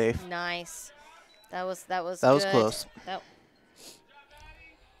Safe. nice. That was That good. was close.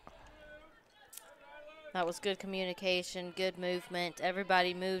 That was good communication, good movement.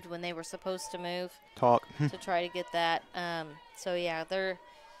 Everybody moved when they were supposed to move Talk. to try to get that. So yeah,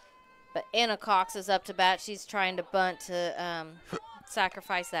 but Anna Cox is up to bat. She's trying to bunt to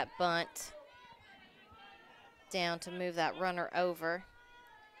sacrifice that bunt down to move that runner over.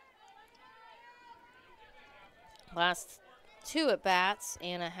 Last 2 at bats,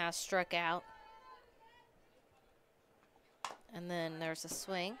 Anna has struck out. And then there's a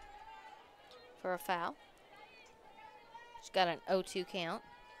swing for a foul. She's got an 0-2 count.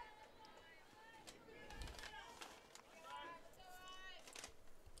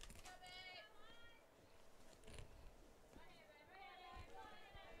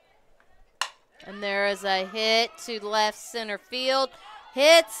 And there is a hit to left center field.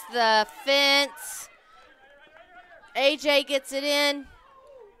 Hits the fence. AJ gets it in.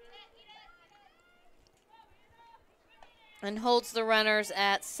 And holds the runners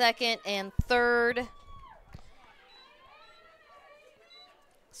at second and third.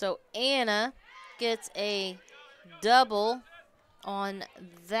 So Anna gets a double on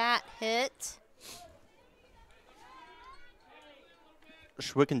that hit.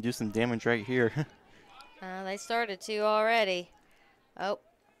 SWIC can do some damage right here. They started to already. Oh,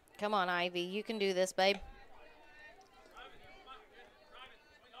 come on, Ivy. You can do this, babe.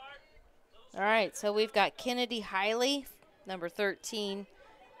 All right, so we've got Kennedy Hiley, number 13,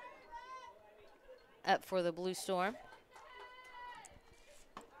 up for the Blue Storm.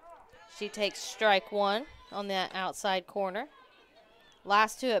 She takes strike 1 on that outside corner.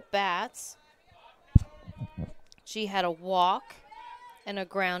 Last 2 at bats, she had a walk and a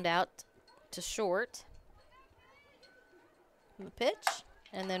ground out to short. The pitch,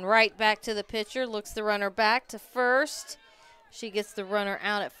 and then right back to the pitcher, looks the runner back to first. She gets the runner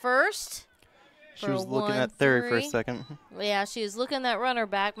out at first. She was looking at third for a second. Yeah, she was looking that runner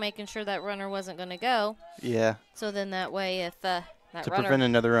back, making sure that runner wasn't going to go. Yeah. So then that way, if that To runner, prevent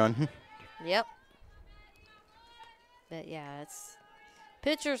another run. Yep. But yeah,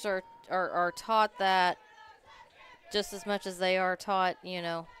 pitchers are taught that just as much as they are taught,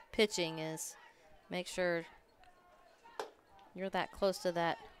 pitching is make sure you're that close to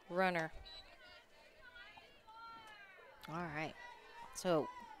that runner. All right. So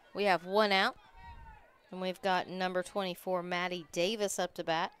we have 1 out. And we've got number 24, Maddie Davis, up to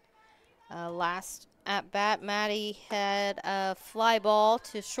bat. Last at bat, Maddie had a fly ball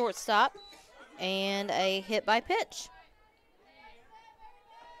to shortstop and a hit by pitch.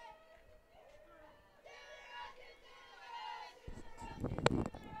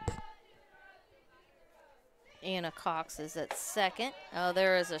 Anna Cox is at second. Oh,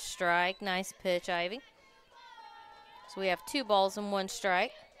 there is a strike. Nice pitch, Ivy. So we have 2 balls and 1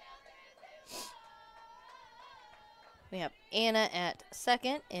 strike. We have Anna at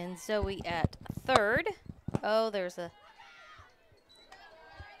second and Zoe at third. Oh, there's a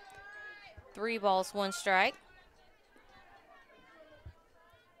 3 balls, 1 strike.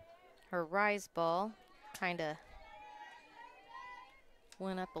 her rise ball kind of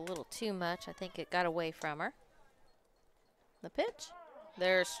went up a little too much. I think it got away from her. The pitch.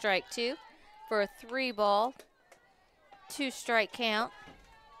 There's strike 2 for a 3-ball, 2-strike count.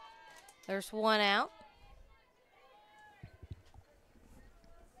 There's 1 out.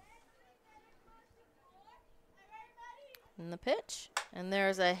 And the pitch. And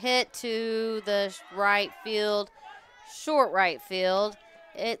there's a hit to the right field, short right field.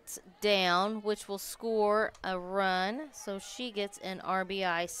 It's down, which will score a run. So she gets an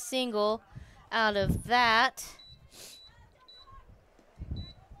RBI single out of that.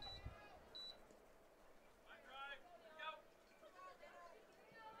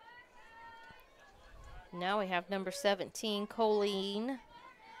 Now we have number 17, Colleen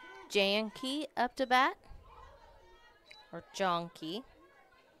Janke up to bat. Or Jonky.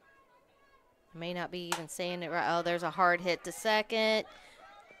 May not be even saying it right. Oh, there's a hard hit to second.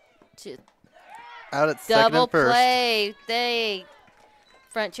 Out at second Double and first. play.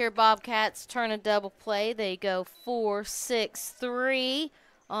 Frontier Bobcats turn a double play. They go 4-6-3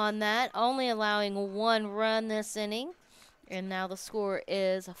 on that, only allowing 1 run this inning. And now the score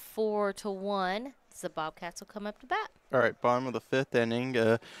is 4-1. The Bobcats will come up to bat. All right, bottom of the 5th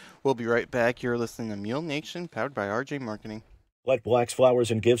inning. We'll be right back. You're listening to Mule Nation, powered by RJ Marketing. Let Black's Flowers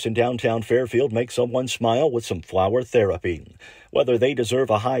and Gifts in downtown Fairfield make someone smile with some flower therapy. Whether they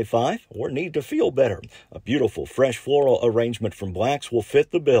deserve a high five or need to feel better, a beautiful fresh floral arrangement from Black's will fit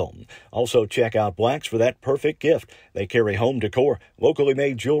the bill. Also check out Black's for that perfect gift. They carry home decor, locally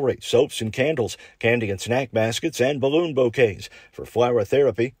made jewelry, soaps and candles, candy and snack baskets, and balloon bouquets. For flower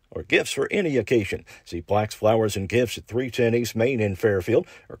therapy or gifts for any occasion, see Black's Flowers and Gifts at 310 East Main in Fairfield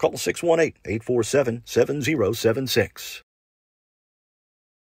or call 618-847-7076.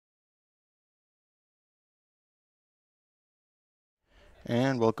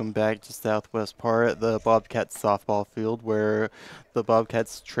 And welcome back to Southwest Part, the Bobcats softball field, where the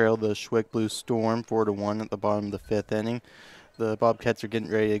Bobcats trail the SWIC Blue Storm 4-1 at the bottom of the 5th inning. The Bobcats are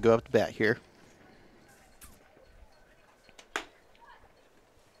getting ready to go up to bat here.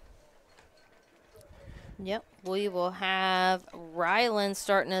 Yep, we will have Ryland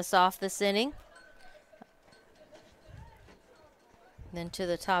starting us off this inning. Then to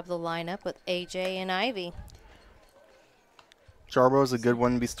the top of the lineup with AJ and Ivy. Jarbo's a good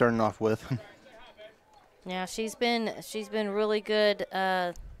one to be starting off with. Yeah, she's been really good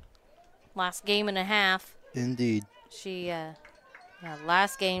last game and a half. Indeed. She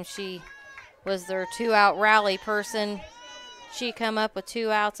last game she was their 2-out rally person. She come up with 2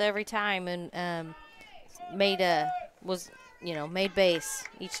 outs every time and made base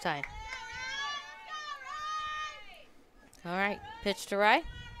each time. All right, pitch to right.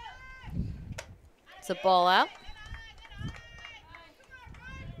 It's a ball out.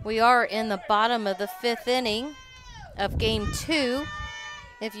 We are in the bottom of the 5th inning of Game 2.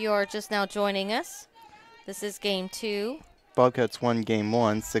 If you are just now joining us, this is Game 2. Bobcats won Game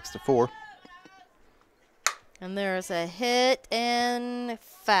 1, 6-4. And there's a hit and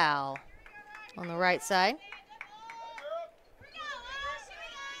foul on the right side.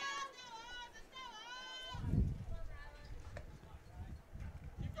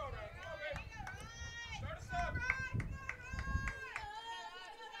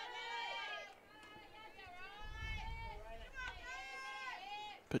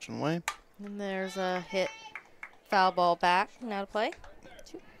 Pitching away. And there's a hit, foul ball back. Now to play.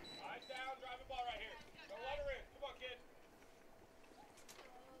 2.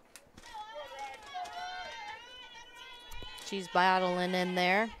 She's battling in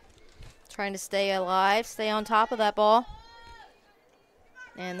there, trying to stay alive, stay on top of that ball.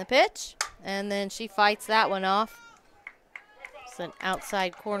 And the pitch, and then she fights that one off. It's an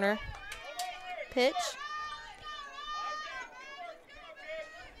outside corner pitch.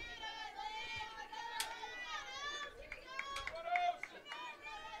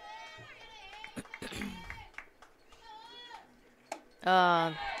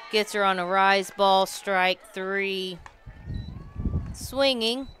 Gets her on a rise ball, strike 3.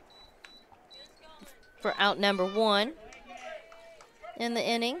 Swinging for out number 1 in the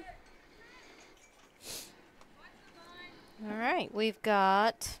inning. All right, we've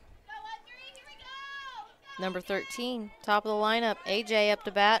got number 13, top of the lineup, AJ up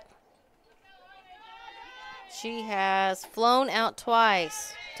to bat. She has flown out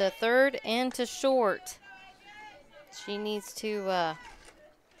twice, to third and to short. She needs to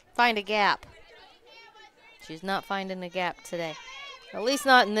find a gap. She's not finding a gap today. At least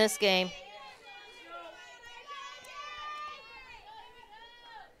not in this game.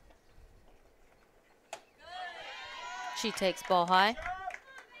 She takes ball high.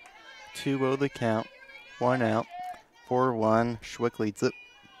 2-0 the count. 1 out. 4-1. SWIC leads it.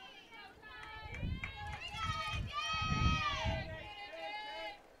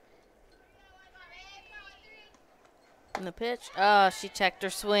 And the pitch. Oh, she checked her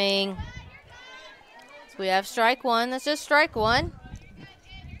swing. So we have strike one. That's just strike one.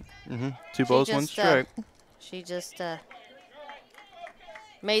 2 balls, 1 strike. She just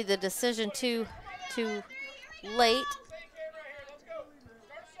made the decision too late.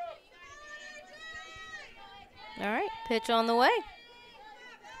 All right, pitch on the way.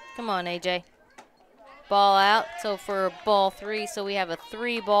 Come on, AJ. Ball out. So for ball 3, so we have a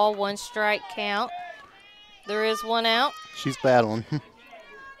 3-ball, 1 strike count. There is 1 out. She's battling.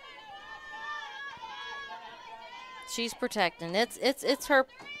 She's protecting. It's her.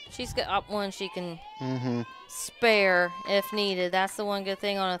 She's got one she can spare if needed. That's the one good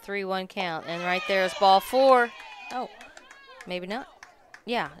thing on a 3-1 count. And right there is ball 4. Oh, maybe not.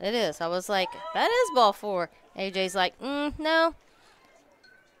 Yeah, it is. I was like, that is ball 4. AJ's like, no.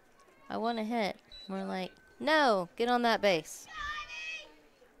 I want to hit. We're like, no, get on that base.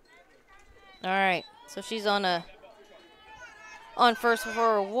 All right, so she's on first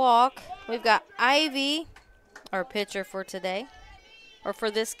for a walk. We've got Ivy, our pitcher for today, or for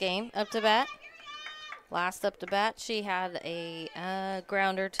this game, up to bat. Last up to bat, she had a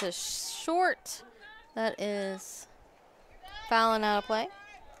grounder to short. That is fouling out of play.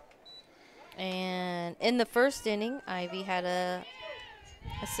 And in the first inning, Ivy had a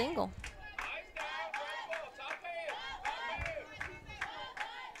single.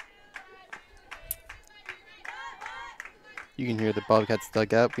 You can hear the Bobcats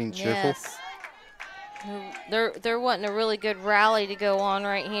dugout being cheerful. Yes. They're wanting a really good rally to go on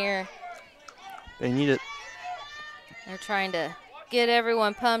right here. They need it. They're trying to get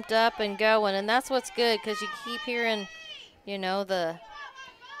everyone pumped up and going, and that's what's good because you keep hearing,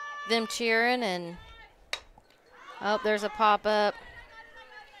 them cheering, and there's a pop-up.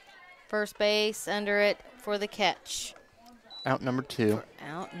 First base under it for the catch. Out number 2.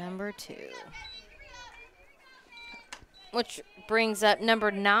 Out number 2. Which brings up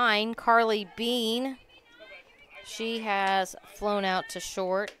number 9, Carly Bean. She has flown out to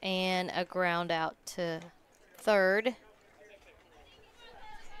short and a ground out to third.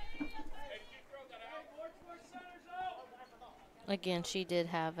 Again, she did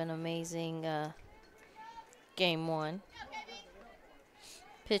have an amazing game 1.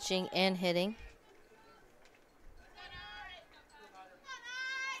 Pitching and hitting.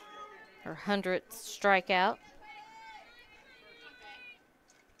 Her 100th strikeout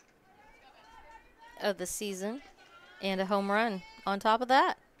of the season, and a home run on top of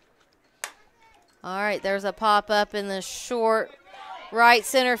that. All right, there's a pop-up in the short right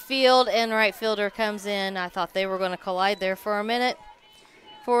center field, and right fielder comes in. I thought they were going to collide there for a minute.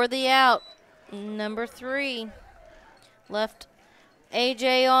 For the out, number 3. Left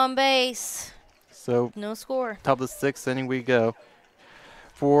AJ on base. So no score. Top of the 6th inning we go.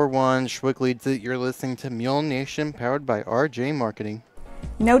 4-1, SWIC leads it. You're listening to Mule Nation, powered by RJ Marketing.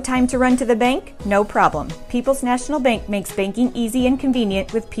 No time to run to the bank? No problem. People's National Bank makes banking easy and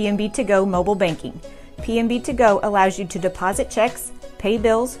convenient with PNB To Go mobile banking. PNB To Go allows you to deposit checks, pay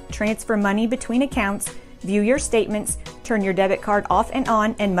bills, transfer money between accounts, view your statements, turn your debit card off and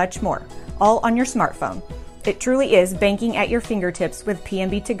on, and much more, all on your smartphone. It truly is banking at your fingertips with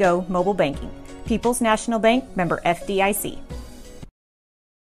PNB To Go mobile banking. People's National Bank, member FDIC.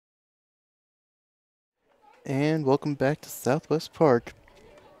 And welcome back to Southwest Park.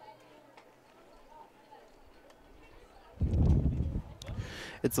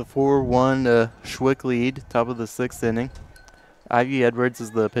 It's a 4-1 SWIC lead, top of the 6th inning. Ivy Edwards is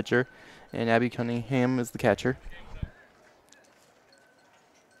the pitcher, and Abby Cunningham is the catcher.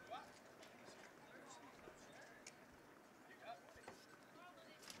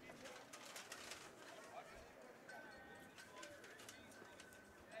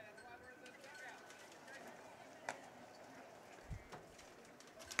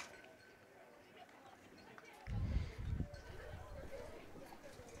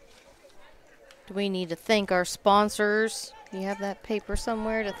 We need to thank our sponsors. You have that paper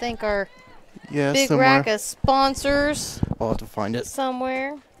somewhere to thank our big somewhere. rack of sponsors. I'll have to find it.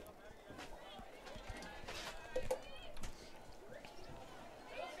 Somewhere.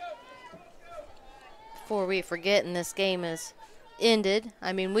 Before we forget and this game is ended,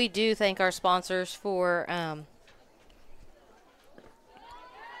 I mean, we do thank our sponsors for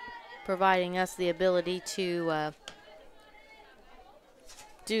providing us the ability to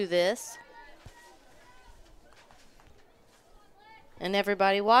do this. And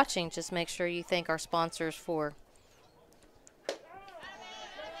everybody watching, just make sure you thank our sponsors for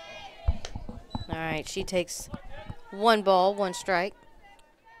All right, she takes 1 ball, 1 strike.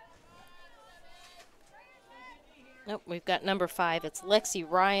 Nope, we've got number 5. It's Lexi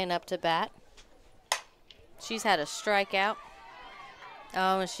Ryan up to bat. She's had a strikeout.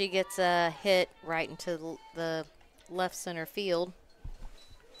 Oh, and she gets a hit right into the left center field.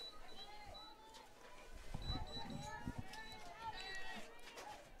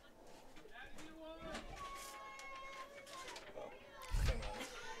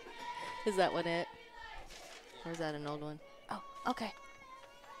 Is that what it? Or is that an old one? Oh, okay.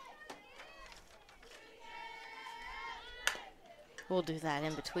 We'll do that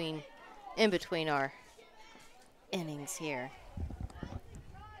in between our innings here.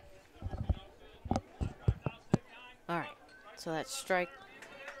 All right. So that's strike.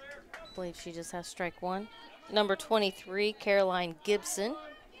 I believe she just has strike 1. Number 23, Caroline Gibson.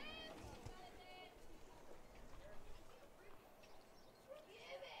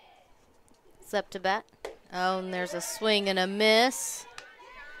 Up to bat. Oh, and there's a swing and a miss.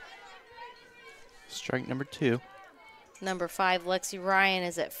 Strike number 2. Number 5, Lexi Ryan,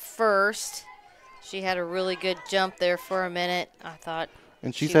 is at first. She had a really good jump there for a minute, I thought.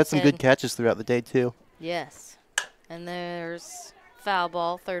 And she's had some good catches throughout the day, too. Yes. And there's foul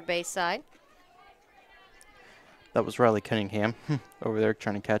ball, third base side. That was Riley Cunningham over there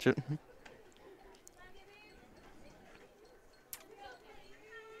trying to catch it.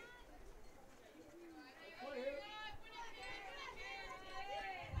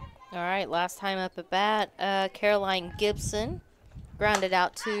 All right, last time up at bat, Caroline Gibson grounded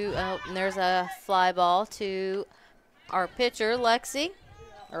out to, and there's a fly ball to our pitcher, Lexi.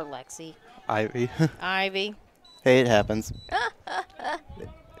 Ivy. Ivy. Hey, it happens.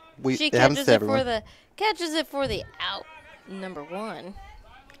 She it happens catches to it everyone. catches it for the out, number 1.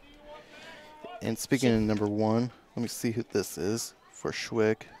 And speaking of number 1, let me see who this is for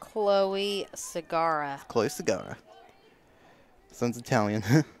SWIC. Chloe Segarra. Chloe Segarra. Sounds Italian.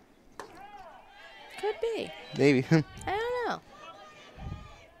 Could be. Maybe. I don't know.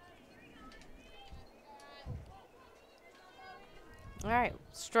 All right,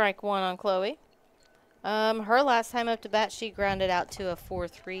 strike 1 on Chloe. Her last time up to bat, she grounded out to a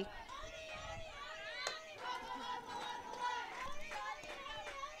 4-3.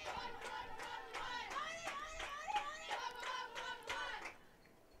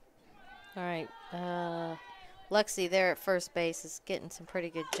 All right, Lexi there at first base is getting some pretty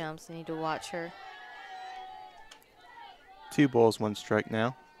good jumps. I need to watch her. 2 balls, 1 strike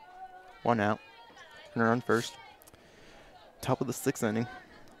now. 1 out. Runner on first. Top of the 6th inning.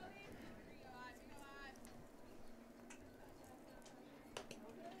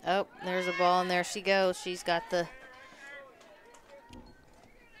 Oh, there's a ball, and there she goes. She's got the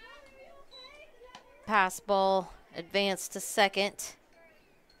pass ball advanced to second.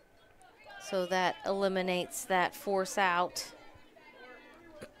 So that eliminates that force out.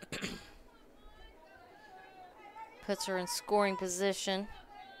 Puts her in scoring position.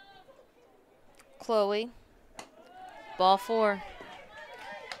 Chloe. Ball 4.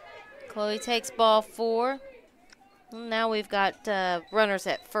 Chloe takes ball 4. Now we've got runners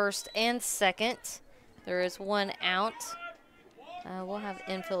at first and second. There is 1 out. We'll have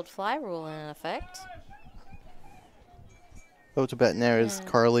infield fly rule in effect. Oh, to bat now is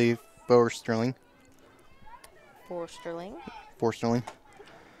Carly Forsterling. Forsterling.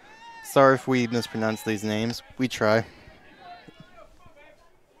 Sorry if we mispronounce these names. We try.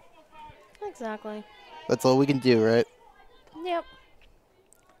 Exactly. That's all we can do, right? Yep.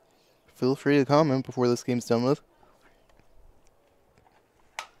 Feel free to comment before this game's done with.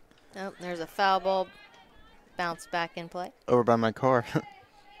 Oh, there's a foul ball. Bounce back in play. Over by my car.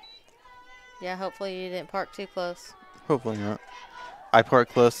 Yeah, hopefully you didn't park too close. Hopefully not. I park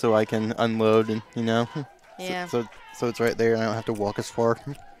close so I can unload and, you know. Yeah. So it's right there and I don't have to walk as far.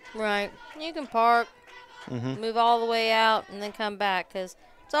 Right. You can park, move all the way out, and then come back because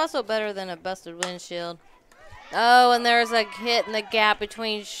it's also better than a busted windshield. Oh, and there's a hit in the gap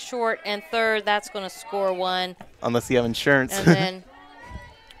between short and third. That's going to score 1. Unless you have insurance. And then,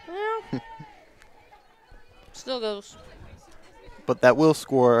 well, still goes. But that will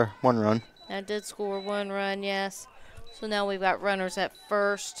score 1 run. That did score 1 run, yes. So now we've got runners at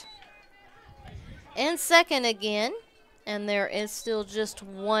first and second again. And there is still just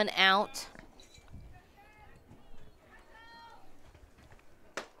 1 out.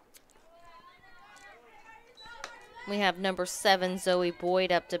 We have number 7, Zoe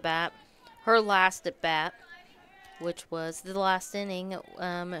Boyd, up to bat. Her last at bat, which was the last inning,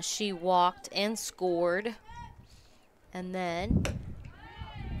 she walked and scored. And then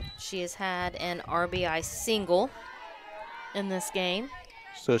she has had an RBI single in this game.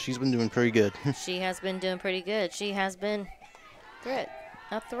 So she's been doing pretty good. She has been doing pretty good. She has been a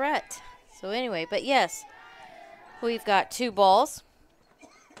threat. So anyway, but yes, we've got 2 balls.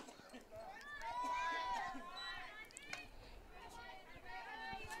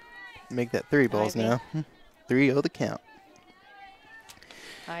 Make that 3 balls Ivy. now. 3-0 the count.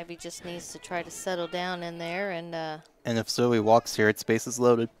 Ivy just needs to try to settle down in there, and And if Zoe walks here, its base is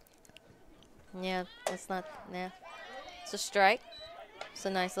loaded. yeah, it's not. Yeah, it's a strike. It's a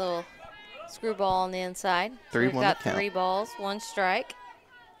nice little screwball on the inside. So 3-1 we've got the count. 3 balls, 1 strike.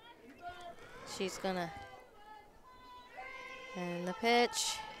 She's gonna. And the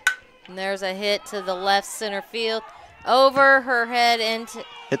pitch. And there's a hit to the left center field. Over her head into.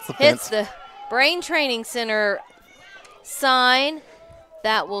 Hits the Hits fence. the Brain Training Center sign.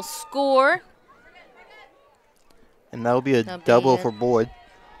 That will score. And that'll be a That'll be double it. for Boyd.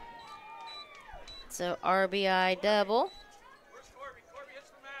 So RBI double.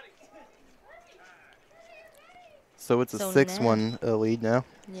 So it's a So 6-1 lead now.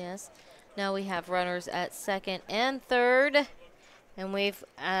 Yes. Now we have runners at second and third. And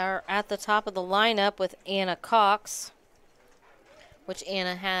are at the top of the lineup with Anna Cox, which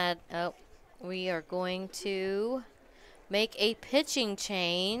Anna had. Oh, we are going to make a pitching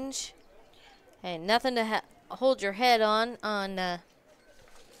change. And nothing to hold your head on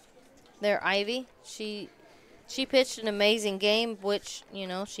there, Ivy. She pitched an amazing game, which, you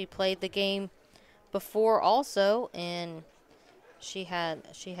know, she played the game before also, and she had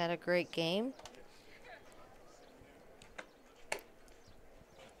a great game.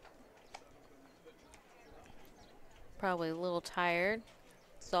 Probably a little tired,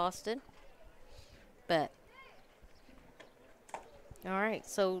 exhausted, but all right.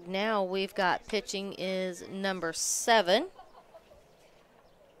 So now we've got pitching is number 7,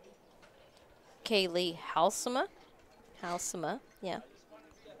 Kaylee Halsema. Yeah.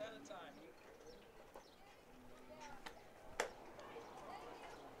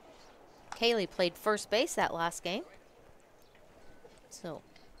 Kaylee played first base that last game. So.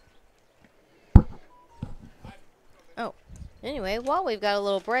 Oh, anyway, while we've got a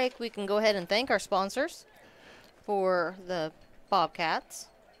little break, we can go ahead and thank our sponsors for the Bobcats.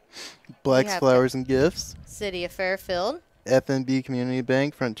 Black's have Flowers and Gifts. City of Fairfield. FNB Community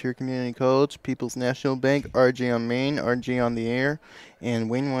Bank, Frontier Community College, People's National Bank, RG on Main, RG on the Air, and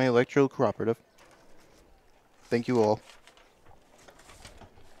Wainwright Electro Cooperative. Thank you all.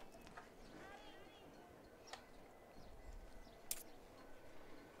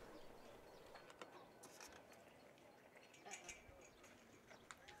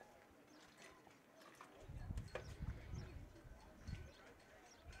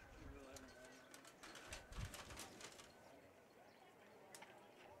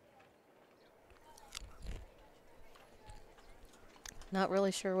 Not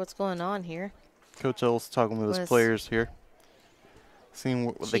really sure what's going on here. Coach Ellis talking with his players here, seeing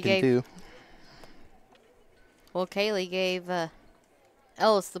what they can do. Well, Kaylee gave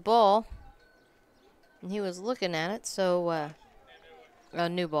Ellis the ball, and he was looking at it, so a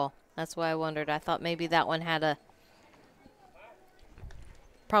new ball. That's why I wondered. I thought maybe that one had a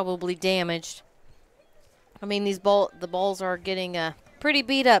probably damaged. I mean, the balls are getting pretty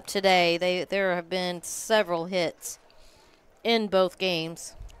beat up today. There have been several hits in both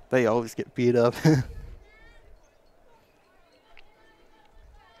games. They always get beat up.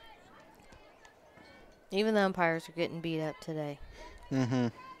 Even the umpires are getting beat up today. Mm-hmm.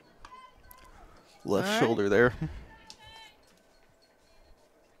 Left shoulder there.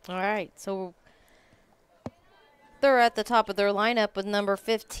 All right, so they're at the top of their lineup with number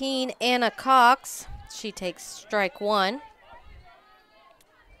 15, Anna Cox. She takes strike 1.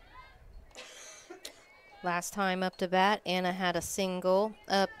 Last time up to bat, Anna had a single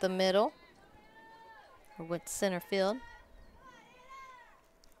up the middle, or went center field.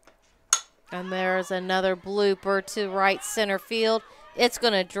 And there's another blooper to right center field. It's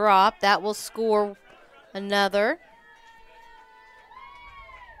going to drop. That will score another.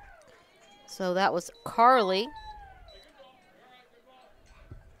 So that was Carly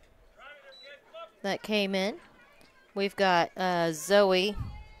that came in. We've got Zoe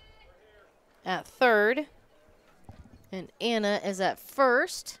at third, and Anna is at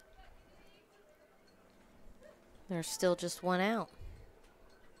first. There's still just one out.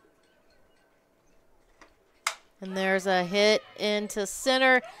 And there's a hit into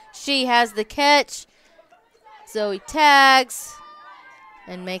center. She has the catch. Zoe tags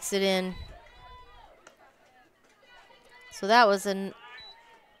and makes it in. So that was a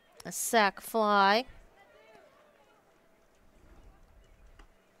sac fly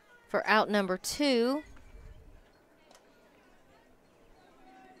for out number 2.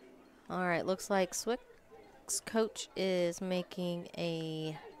 All right, looks like SWIC's coach is making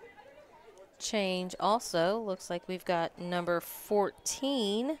a change also. Looks like we've got number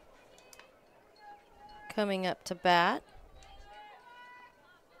 14 coming up to bat.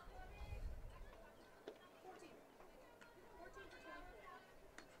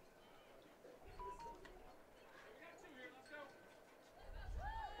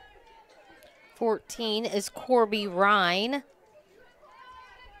 Is Corby Ryan.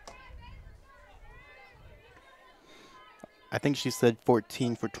 I think she said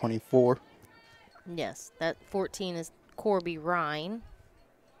 14 for 24. Yes, that 14 is Corby Ryan.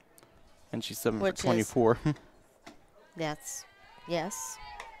 And she's 7 Which for 24. That's, yes.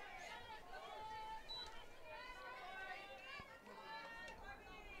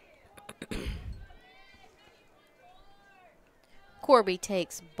 Corby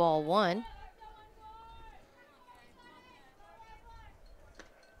takes ball 1.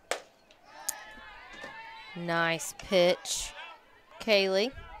 Nice pitch,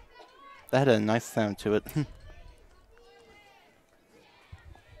 Kaylee. That had a nice sound to it.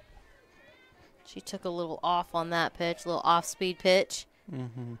 She took a little off on that pitch, a little off-speed pitch.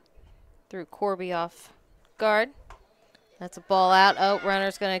 Threw Corby off guard. That's a ball out. Oh,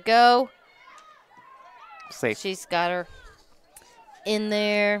 runner's going to go. Safe. She's got her in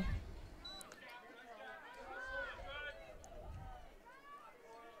there.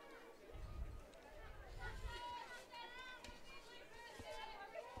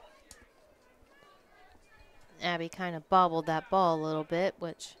 Abby kind of bobbled that ball a little bit,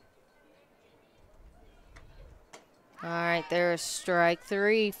 which... All right, there's strike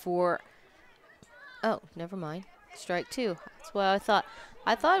 3 for... Oh, never mind. Strike 2. That's what I thought.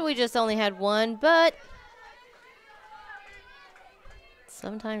 I thought we just only had 1, but...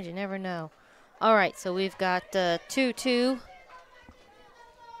 Sometimes you never know. All right, so we've got 2-2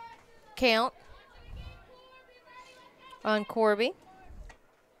 count on Corby.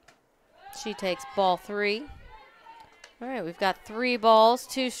 She takes ball 3. All right, we've got 3 balls,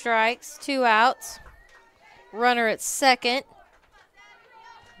 2 strikes, 2 outs. Runner at second.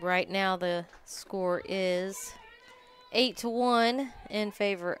 Right now the score is 8-1 in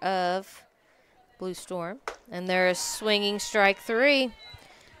favor of Blue Storm. And there is swinging strike 3.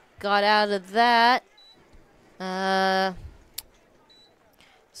 Got out of that.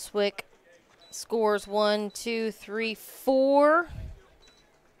 SWIC scores 1, 2, 3, 4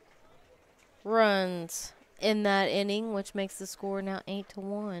 runs in that inning, which makes the score now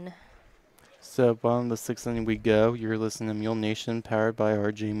 8-1. So, bottom of the 6th inning we go. You're listening to Mule Nation, powered by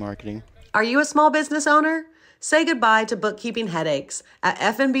RG Marketing. Are you a small business owner? Say goodbye to bookkeeping headaches. At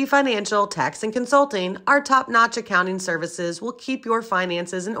FNB Financial Tax and Consulting, our top-notch accounting services will keep your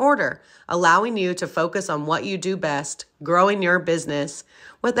finances in order, allowing you to focus on what you do best, growing your business.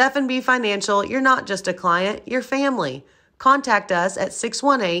 With FNB Financial, you're not just a client, you're family. Contact us at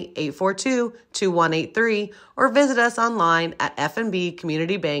 618-842-2183 or visit us online at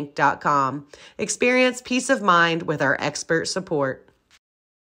fnbcommunitybank.com. Experience peace of mind with our expert support.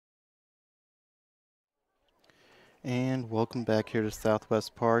 And welcome back here to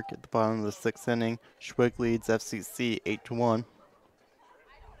Southwest Park at the bottom of the 6th inning. SWIC leads FCC 8-1.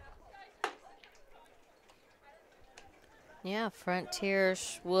 Yeah,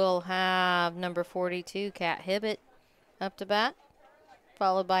 Frontiers will have number 42, Kat Hibbett, up to bat,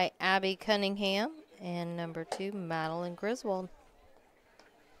 followed by Abby Cunningham and number 2, Madeline Griswold.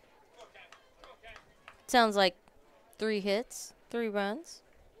 Sounds like 3 hits, 3 runs.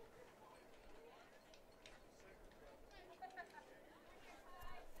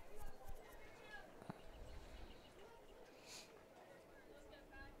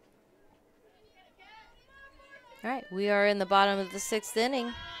 All right, we are in the bottom of the 6th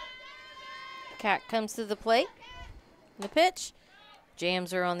inning. Cat comes to the plate. The pitch.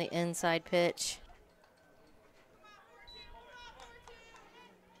 Jams her on the inside pitch.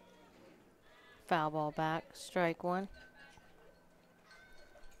 Foul ball back. Strike 1.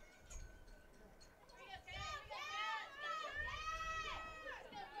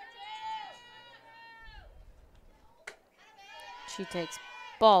 She takes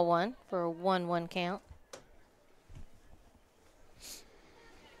ball 1 for a 1-1 count.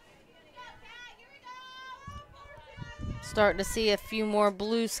 Starting to see a few more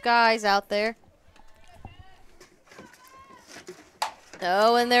blue skies out there.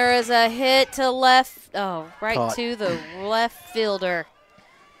 Oh, and there is a hit to left. Oh, right Caught. to the left fielder.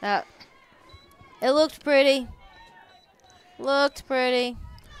 It looked pretty. Looked pretty.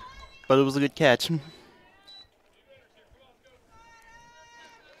 But it was a good catch.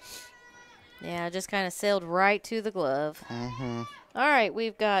 Yeah, just kind of sailed right to the glove. All right,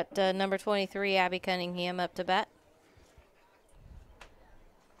 we've got number 23, Abby Cunningham, up to bat.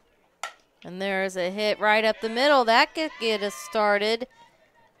 And there's a hit right up the middle. That could get us started.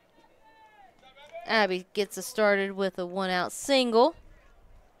 Abby gets us started with a 1-out single.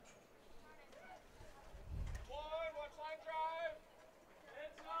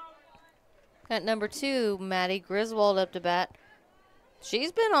 Got number 2, Maddie Griswold, up to bat.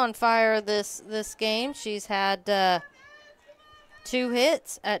 She's been on fire this game. She's had 2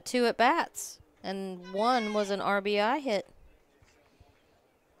 hits at 2 at-bats, and 1 was an RBI hit.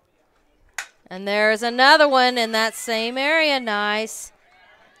 And there's another one in that same area. Nice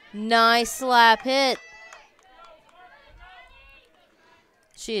slap hit.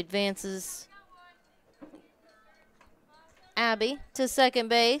 She advances Abby to second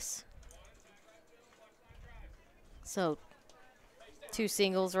base. So 2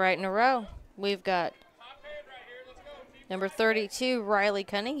 singles right in a row. We've got number 32, Riley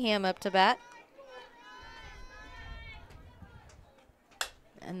Cunningham, up to bat.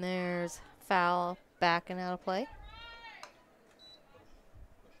 And there's foul back and out of play.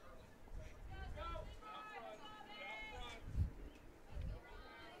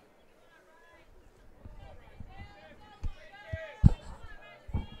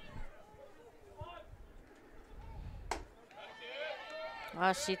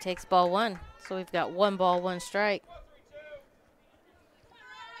 She takes ball 1. So we've got 1 ball, 1 strike.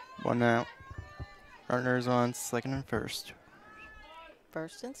 1 out. Runners on second and first.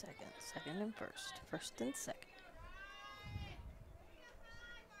 First and second. Second and first. First and second.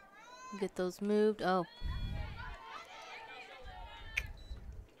 Get those moved. Oh.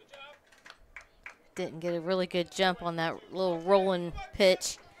 Didn't get a really good jump on that little rolling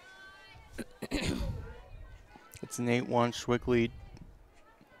pitch. It's an 8-1 SWIC lead.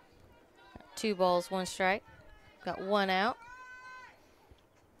 2 balls, 1 strike. Got 1 out.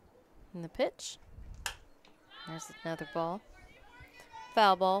 And the pitch. There's another ball.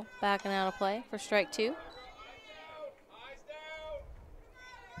 Foul ball, back and out of play for strike 2.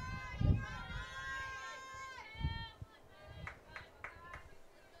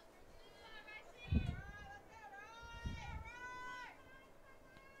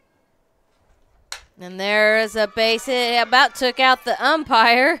 And there's a base hit. It about took out the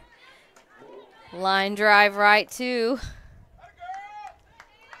umpire. Line drive right to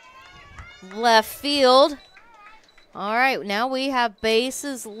left field. All right, now we have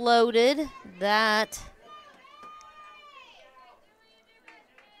bases loaded.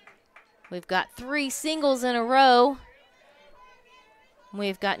 We've got 3 singles in a row.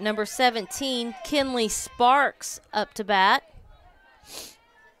 We've got number 17, Kinley Sparks, up to bat.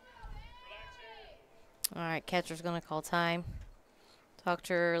 All right, catcher's going to call time. Talk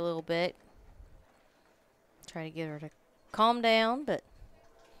to her a little bit. Try to get her to calm down, but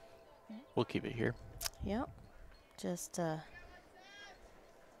We'll keep it here. yep. Just That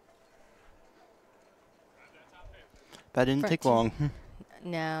didn't take long.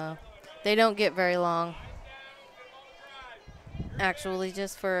 no. They don't get very long. Actually,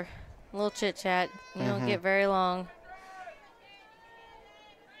 just for a little chit chat. You don't get very long.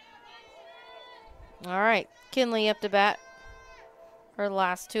 All right. Kinley up to bat. Her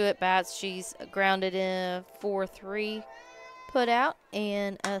last 2 at bats, she's grounded in a 4-3 put out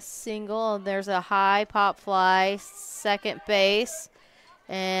and a single. There's a high pop fly, second base,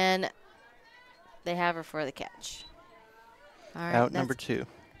 and they have her for the catch. All right, Out number 2.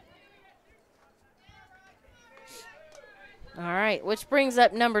 All right, which brings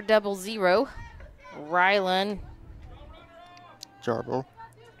up number 00, Rylan, Jarble.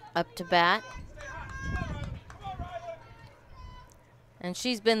 up to bat. And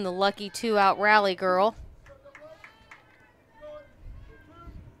she's been the lucky 2-out rally girl.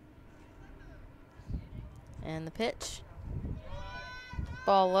 And the pitch.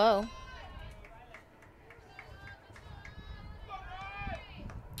 Ball low.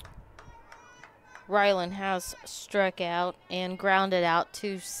 Rylan has struck out and grounded out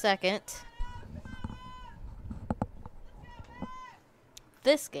to second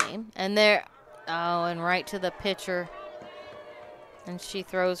this game. And there, oh, and right to the pitcher. And she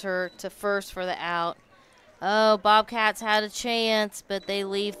throws her to first for the out. Oh, Bobcats had a chance, but they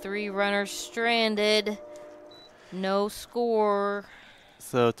leave 3 runners stranded. No score.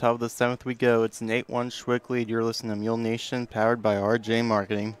 So top of the 7th we go. It's an 8-1 SWIC lead. You're listening to Mule Nation, powered by RJ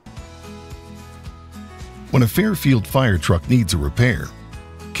Marketing. When a Fairfield fire truck needs a repair,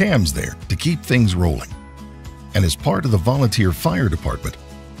 Cam's there to keep things rolling. And as part of the volunteer fire department,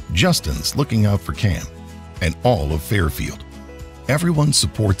 Justin's looking out for Cam and all of Fairfield. Everyone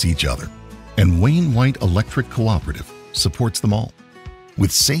supports each other, and Wayne White Electric Cooperative supports them all.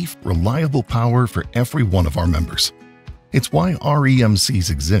 with safe, reliable power for every one of our members. It's why REMCs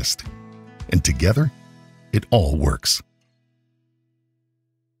exist. And together, it all works.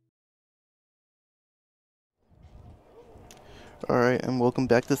 Alright, and welcome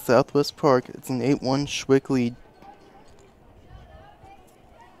back to Southwest Park. It's an 8-1 SWIC lead.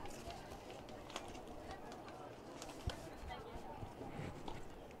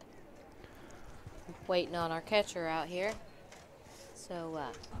 Waiting on our catcher out here. So,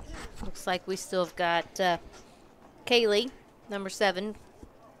 looks like we still have got Kaylee, number 7,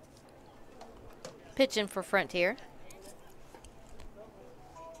 pitching for Frontier.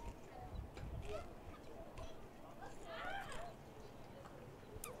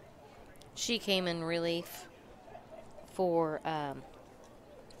 She came in relief for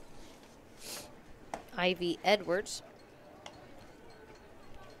Ivy Edwards,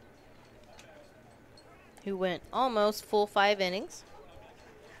 who went almost full 5 innings.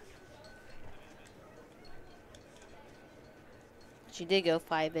 She did go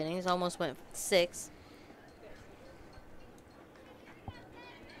 5 innings, almost went 6.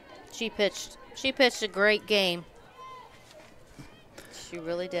 She pitched a great game. She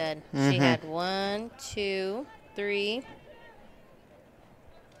really did. She had 1, 2, 3.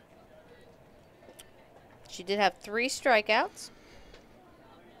 She did have 3 strikeouts.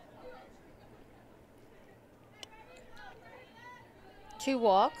 Two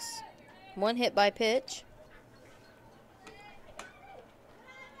walks, 1 hit by pitch.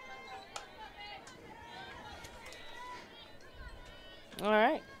 All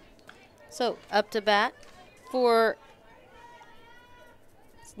right. So up to bat for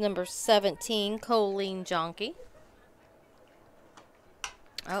number 17, Colleen Jonke.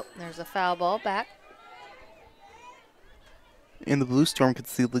 Oh, there's a foul ball back. And the Blue Storm could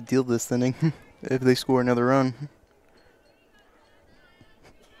seal the deal this inning if they score another run.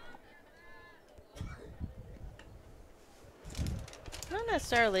 Not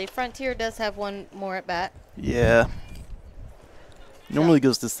necessarily. Frontier does have 1 more at bat. Yeah. Normally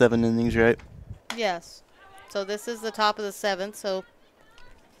goes to 7 innings, right? Yes. So this is the top of the 7th. So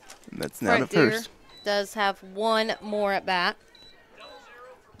That's now the Frontier first. does have 1 more at bat.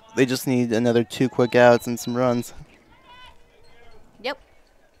 They just need another 2 quick outs and some runs. Yep.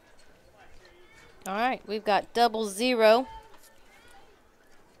 All right, we've got 0-0.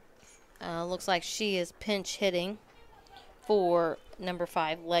 Looks like she is pinch hitting for number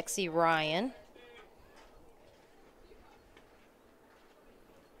 5, Lexi Ryan.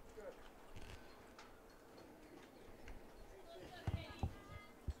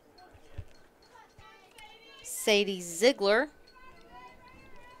 Sadie Ziegler.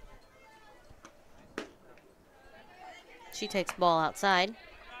 She takes ball outside.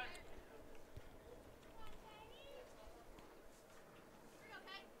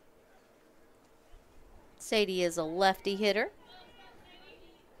 Sadie is a lefty hitter.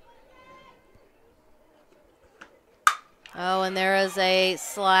 Oh, and there is a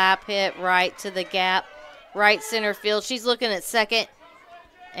slap hit right to the gap, right center field. She's looking at second,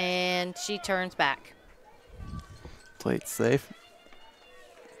 and she turns back. Plate safe.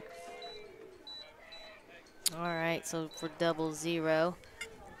 All right, so for 0-0,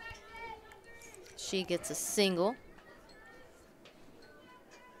 she gets a single.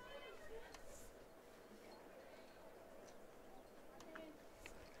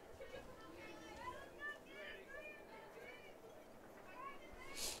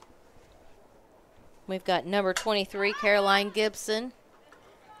 We've got number 23, Caroline Gibson.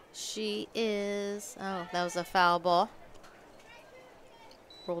 She is, oh, that was a foul ball.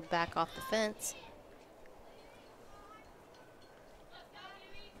 Rolled back off the fence.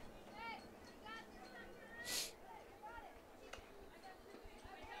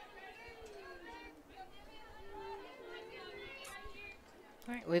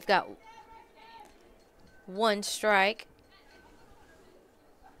 All right, we've got 1 strike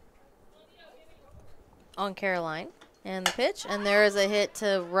on Caroline. And the pitch, and there is a hit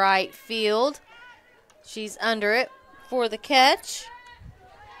to right field. She's under it for the catch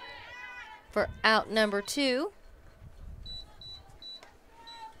for out number 2.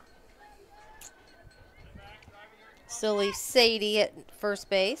 Still leaves Sadie at first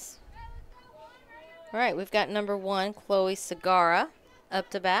base. All right, we've got number 1, Chloe Segara, up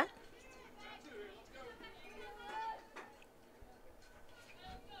to bat.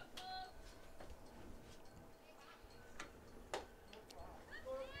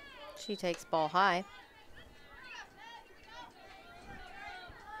 She takes ball high.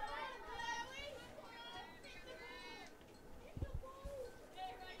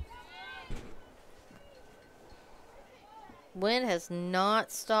 Wind has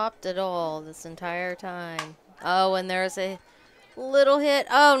not stopped at all this entire time. Oh, and there's a little hit.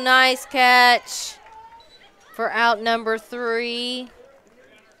 Oh, nice catch for out number 3.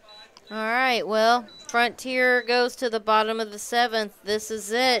 All right, well, Frontier goes to the bottom of the 7th. This is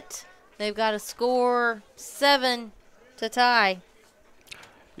it. They've got to score 7 to tie.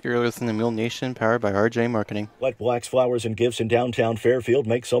 You're listening to Mill Nation, powered by RJ Marketing. Let Black's Flowers and Gifts in downtown Fairfield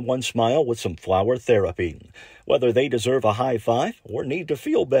make someone smile with some flower therapy. Whether they deserve a high five or need to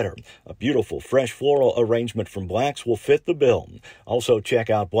feel better, a beautiful fresh floral arrangement from Black's will fit the bill. Also check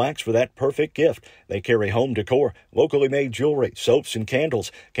out Black's for that perfect gift. They carry home decor, locally made jewelry, soaps and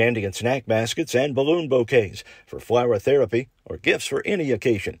candles, candy and snack baskets, and balloon bouquets. For flower therapy or gifts for any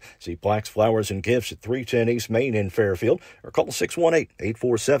occasion, see Black's Flowers and Gifts at 310 East Main in Fairfield or call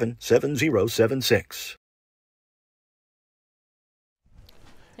 618-847-7076.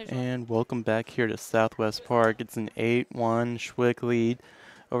 And welcome back here to Southwest Park. It's an 8-1 SWIC lead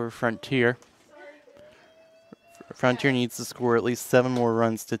over Frontier. Frontier needs to score at least 7 more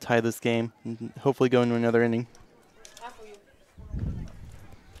runs to tie this game and hopefully go into another inning.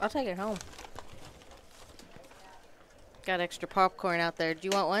 I'll take it home. Got extra popcorn out there. Do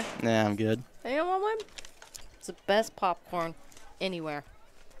you want one? Nah, I'm good. You don't want one? It's the best popcorn anywhere.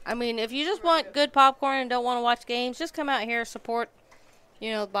 I mean, if you just want good popcorn and don't want to watch games, just come out here, support,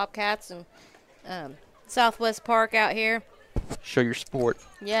 the Bobcats and Southwest Park out here. Show your support.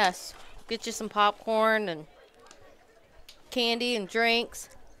 Yes. Get you some popcorn and candy and drinks.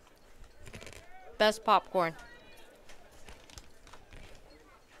 Best popcorn.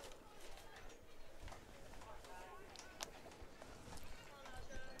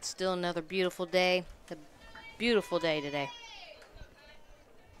 Still another beautiful day. A beautiful day today.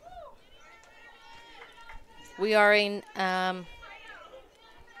 We are in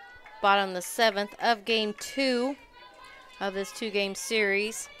bottom of the 7th of game 2 of this 2-game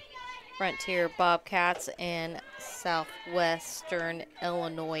series. Frontier Bobcats and Southwestern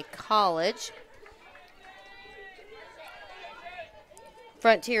Illinois College.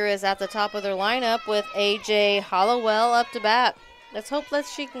 Frontier is at the top of their lineup with A.J. Hollowell up to bat. Let's hope that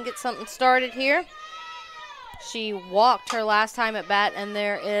she can get something started here. She walked her last time at bat, and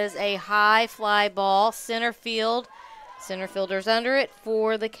there is a high fly ball, center field. Center fielder's under it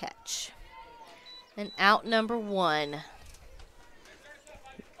for the catch. And out number 1.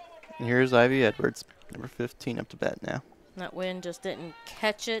 And here's Ivy Edwards, number 15, up to bat now. That wind just didn't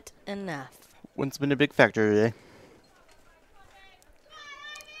catch it enough. Wind's been a big factor today.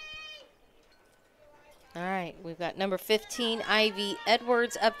 All right, we've got number 15, Ivy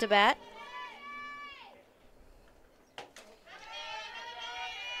Edwards, up to bat.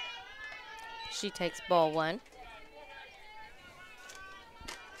 She takes ball 1.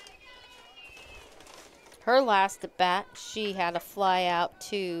 Her last at bat, she had a fly out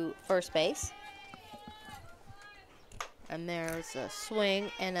to first base. And there's a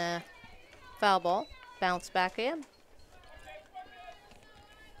swing and a foul ball. Bounce back in.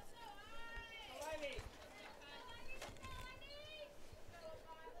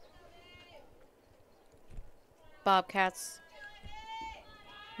 Bobcats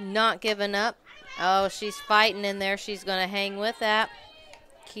not giving up. Oh, she's fighting in there. She's going to hang with that.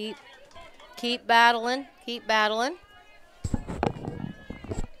 Keep battling. Keep battling.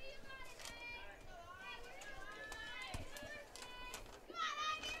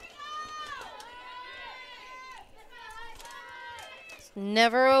 It's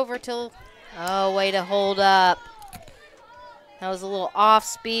never over till... Oh, way to hold up. That was a little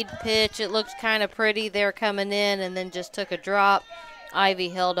off-speed pitch. It looked kind of pretty there coming in and then just took a drop. Ivy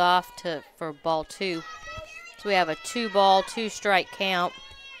held off for ball 2. So we have a 2-ball, 2-strike count.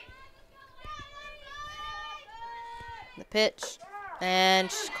 The pitch,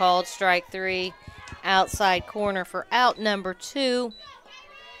 and she's called strike 3. Outside corner for out number 2.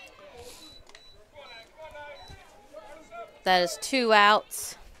 That is 2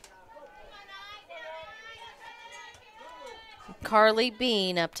 outs. Carly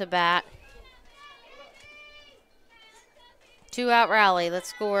Bean up to bat. 2-out rally. Let's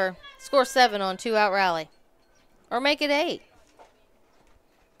score 7 on 2-out rally. Or make it 8.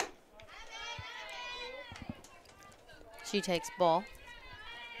 She takes ball.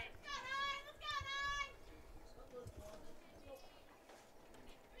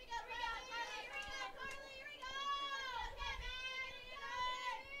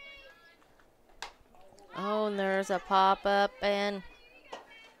 Oh, and there's a pop-up, and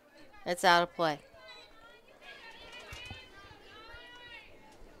it's out of play.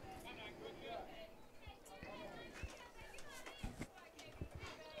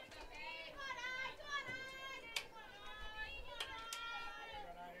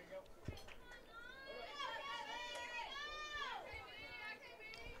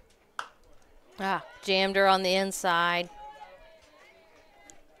 Jammed her on the inside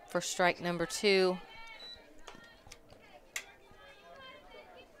for strike number 2.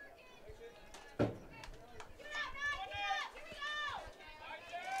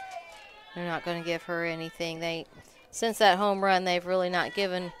 They're not going to give her anything. Since that home run, they've really not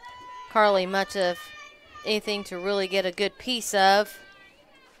given Carly much of anything to really get a good piece of.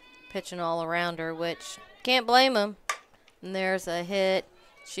 Pitching all around her, which can't blame them. And there's a hit.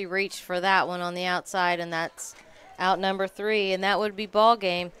 She reached for that one on the outside, and that's out number 3, and that would be ball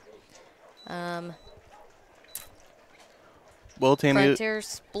game. Well, Tammy, Frontier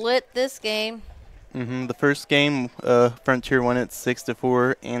split this game. The first game, Frontier won it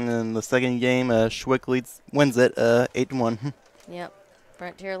 6-4, and then the second game, SWIC wins it 8-1. Yep.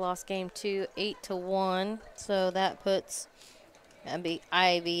 Frontier lost game 2, 8-1. So that puts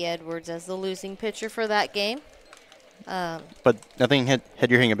Ivy Edwards as the losing pitcher for that game. But nothing had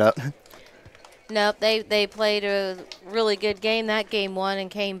your hang about. Nope, they played a really good game. That game won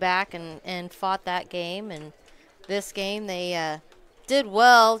and came back and fought that game. And this game they did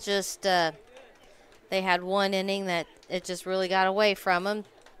well, just they had one inning that it just really got away from them.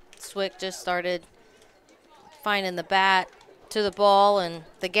 SWIC just started finding the bat to the ball and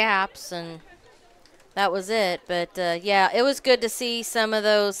the gaps, and that was it. But, yeah, it was good to see some of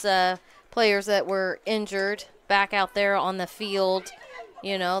those players that were injured back out there on the field.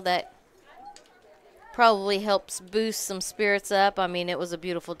 You know, that probably helps boost some spirits up. I mean, it was a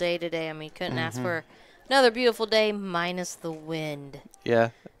beautiful day today. I mean, couldn't ask for another beautiful day minus the wind. Yeah.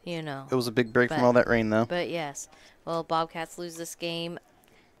 You know. It was a big break from all that rain, though. But, yes. Well, Bobcats lose this game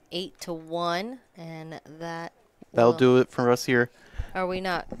 8-1, and that'll do it for us here. Are we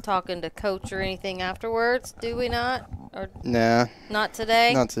not talking to coach or anything afterwards? Do we not? Or Nah. not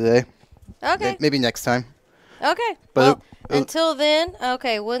today? Not today. Okay. Maybe next time. Okay. But well, until then,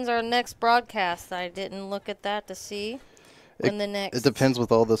 okay, when's our next broadcast? I didn't look at that to see when the next. It depends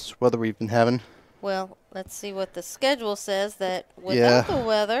with all this weather we've been having. Well, let's see what the schedule says that without the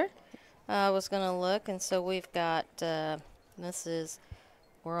weather. I was going to look, and so we've got, we're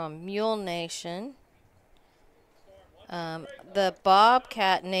on Mule Nation. The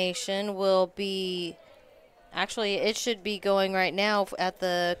Bobcat Nation will be, actually, it should be going right now at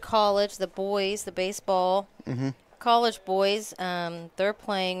the college, the boys, the baseball college boys. They're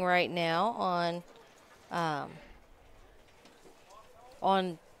playing right now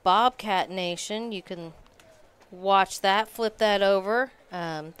on Bobcat Nation. You can watch that, flip that over.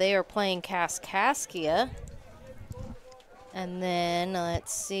 They are playing Kaskaskia. And then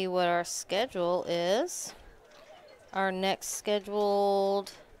let's see what our schedule is. Our next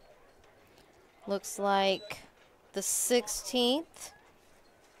scheduled looks like the 16th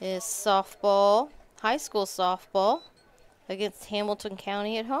is softball, high school softball against Hamilton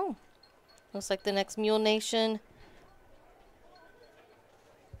County at home. Looks like the next Mule Nation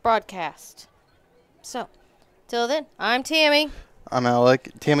broadcast. So, till then, I'm Tammy. I'm Alec.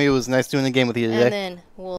 Tammy, it was nice doing the game with you today. And then we'll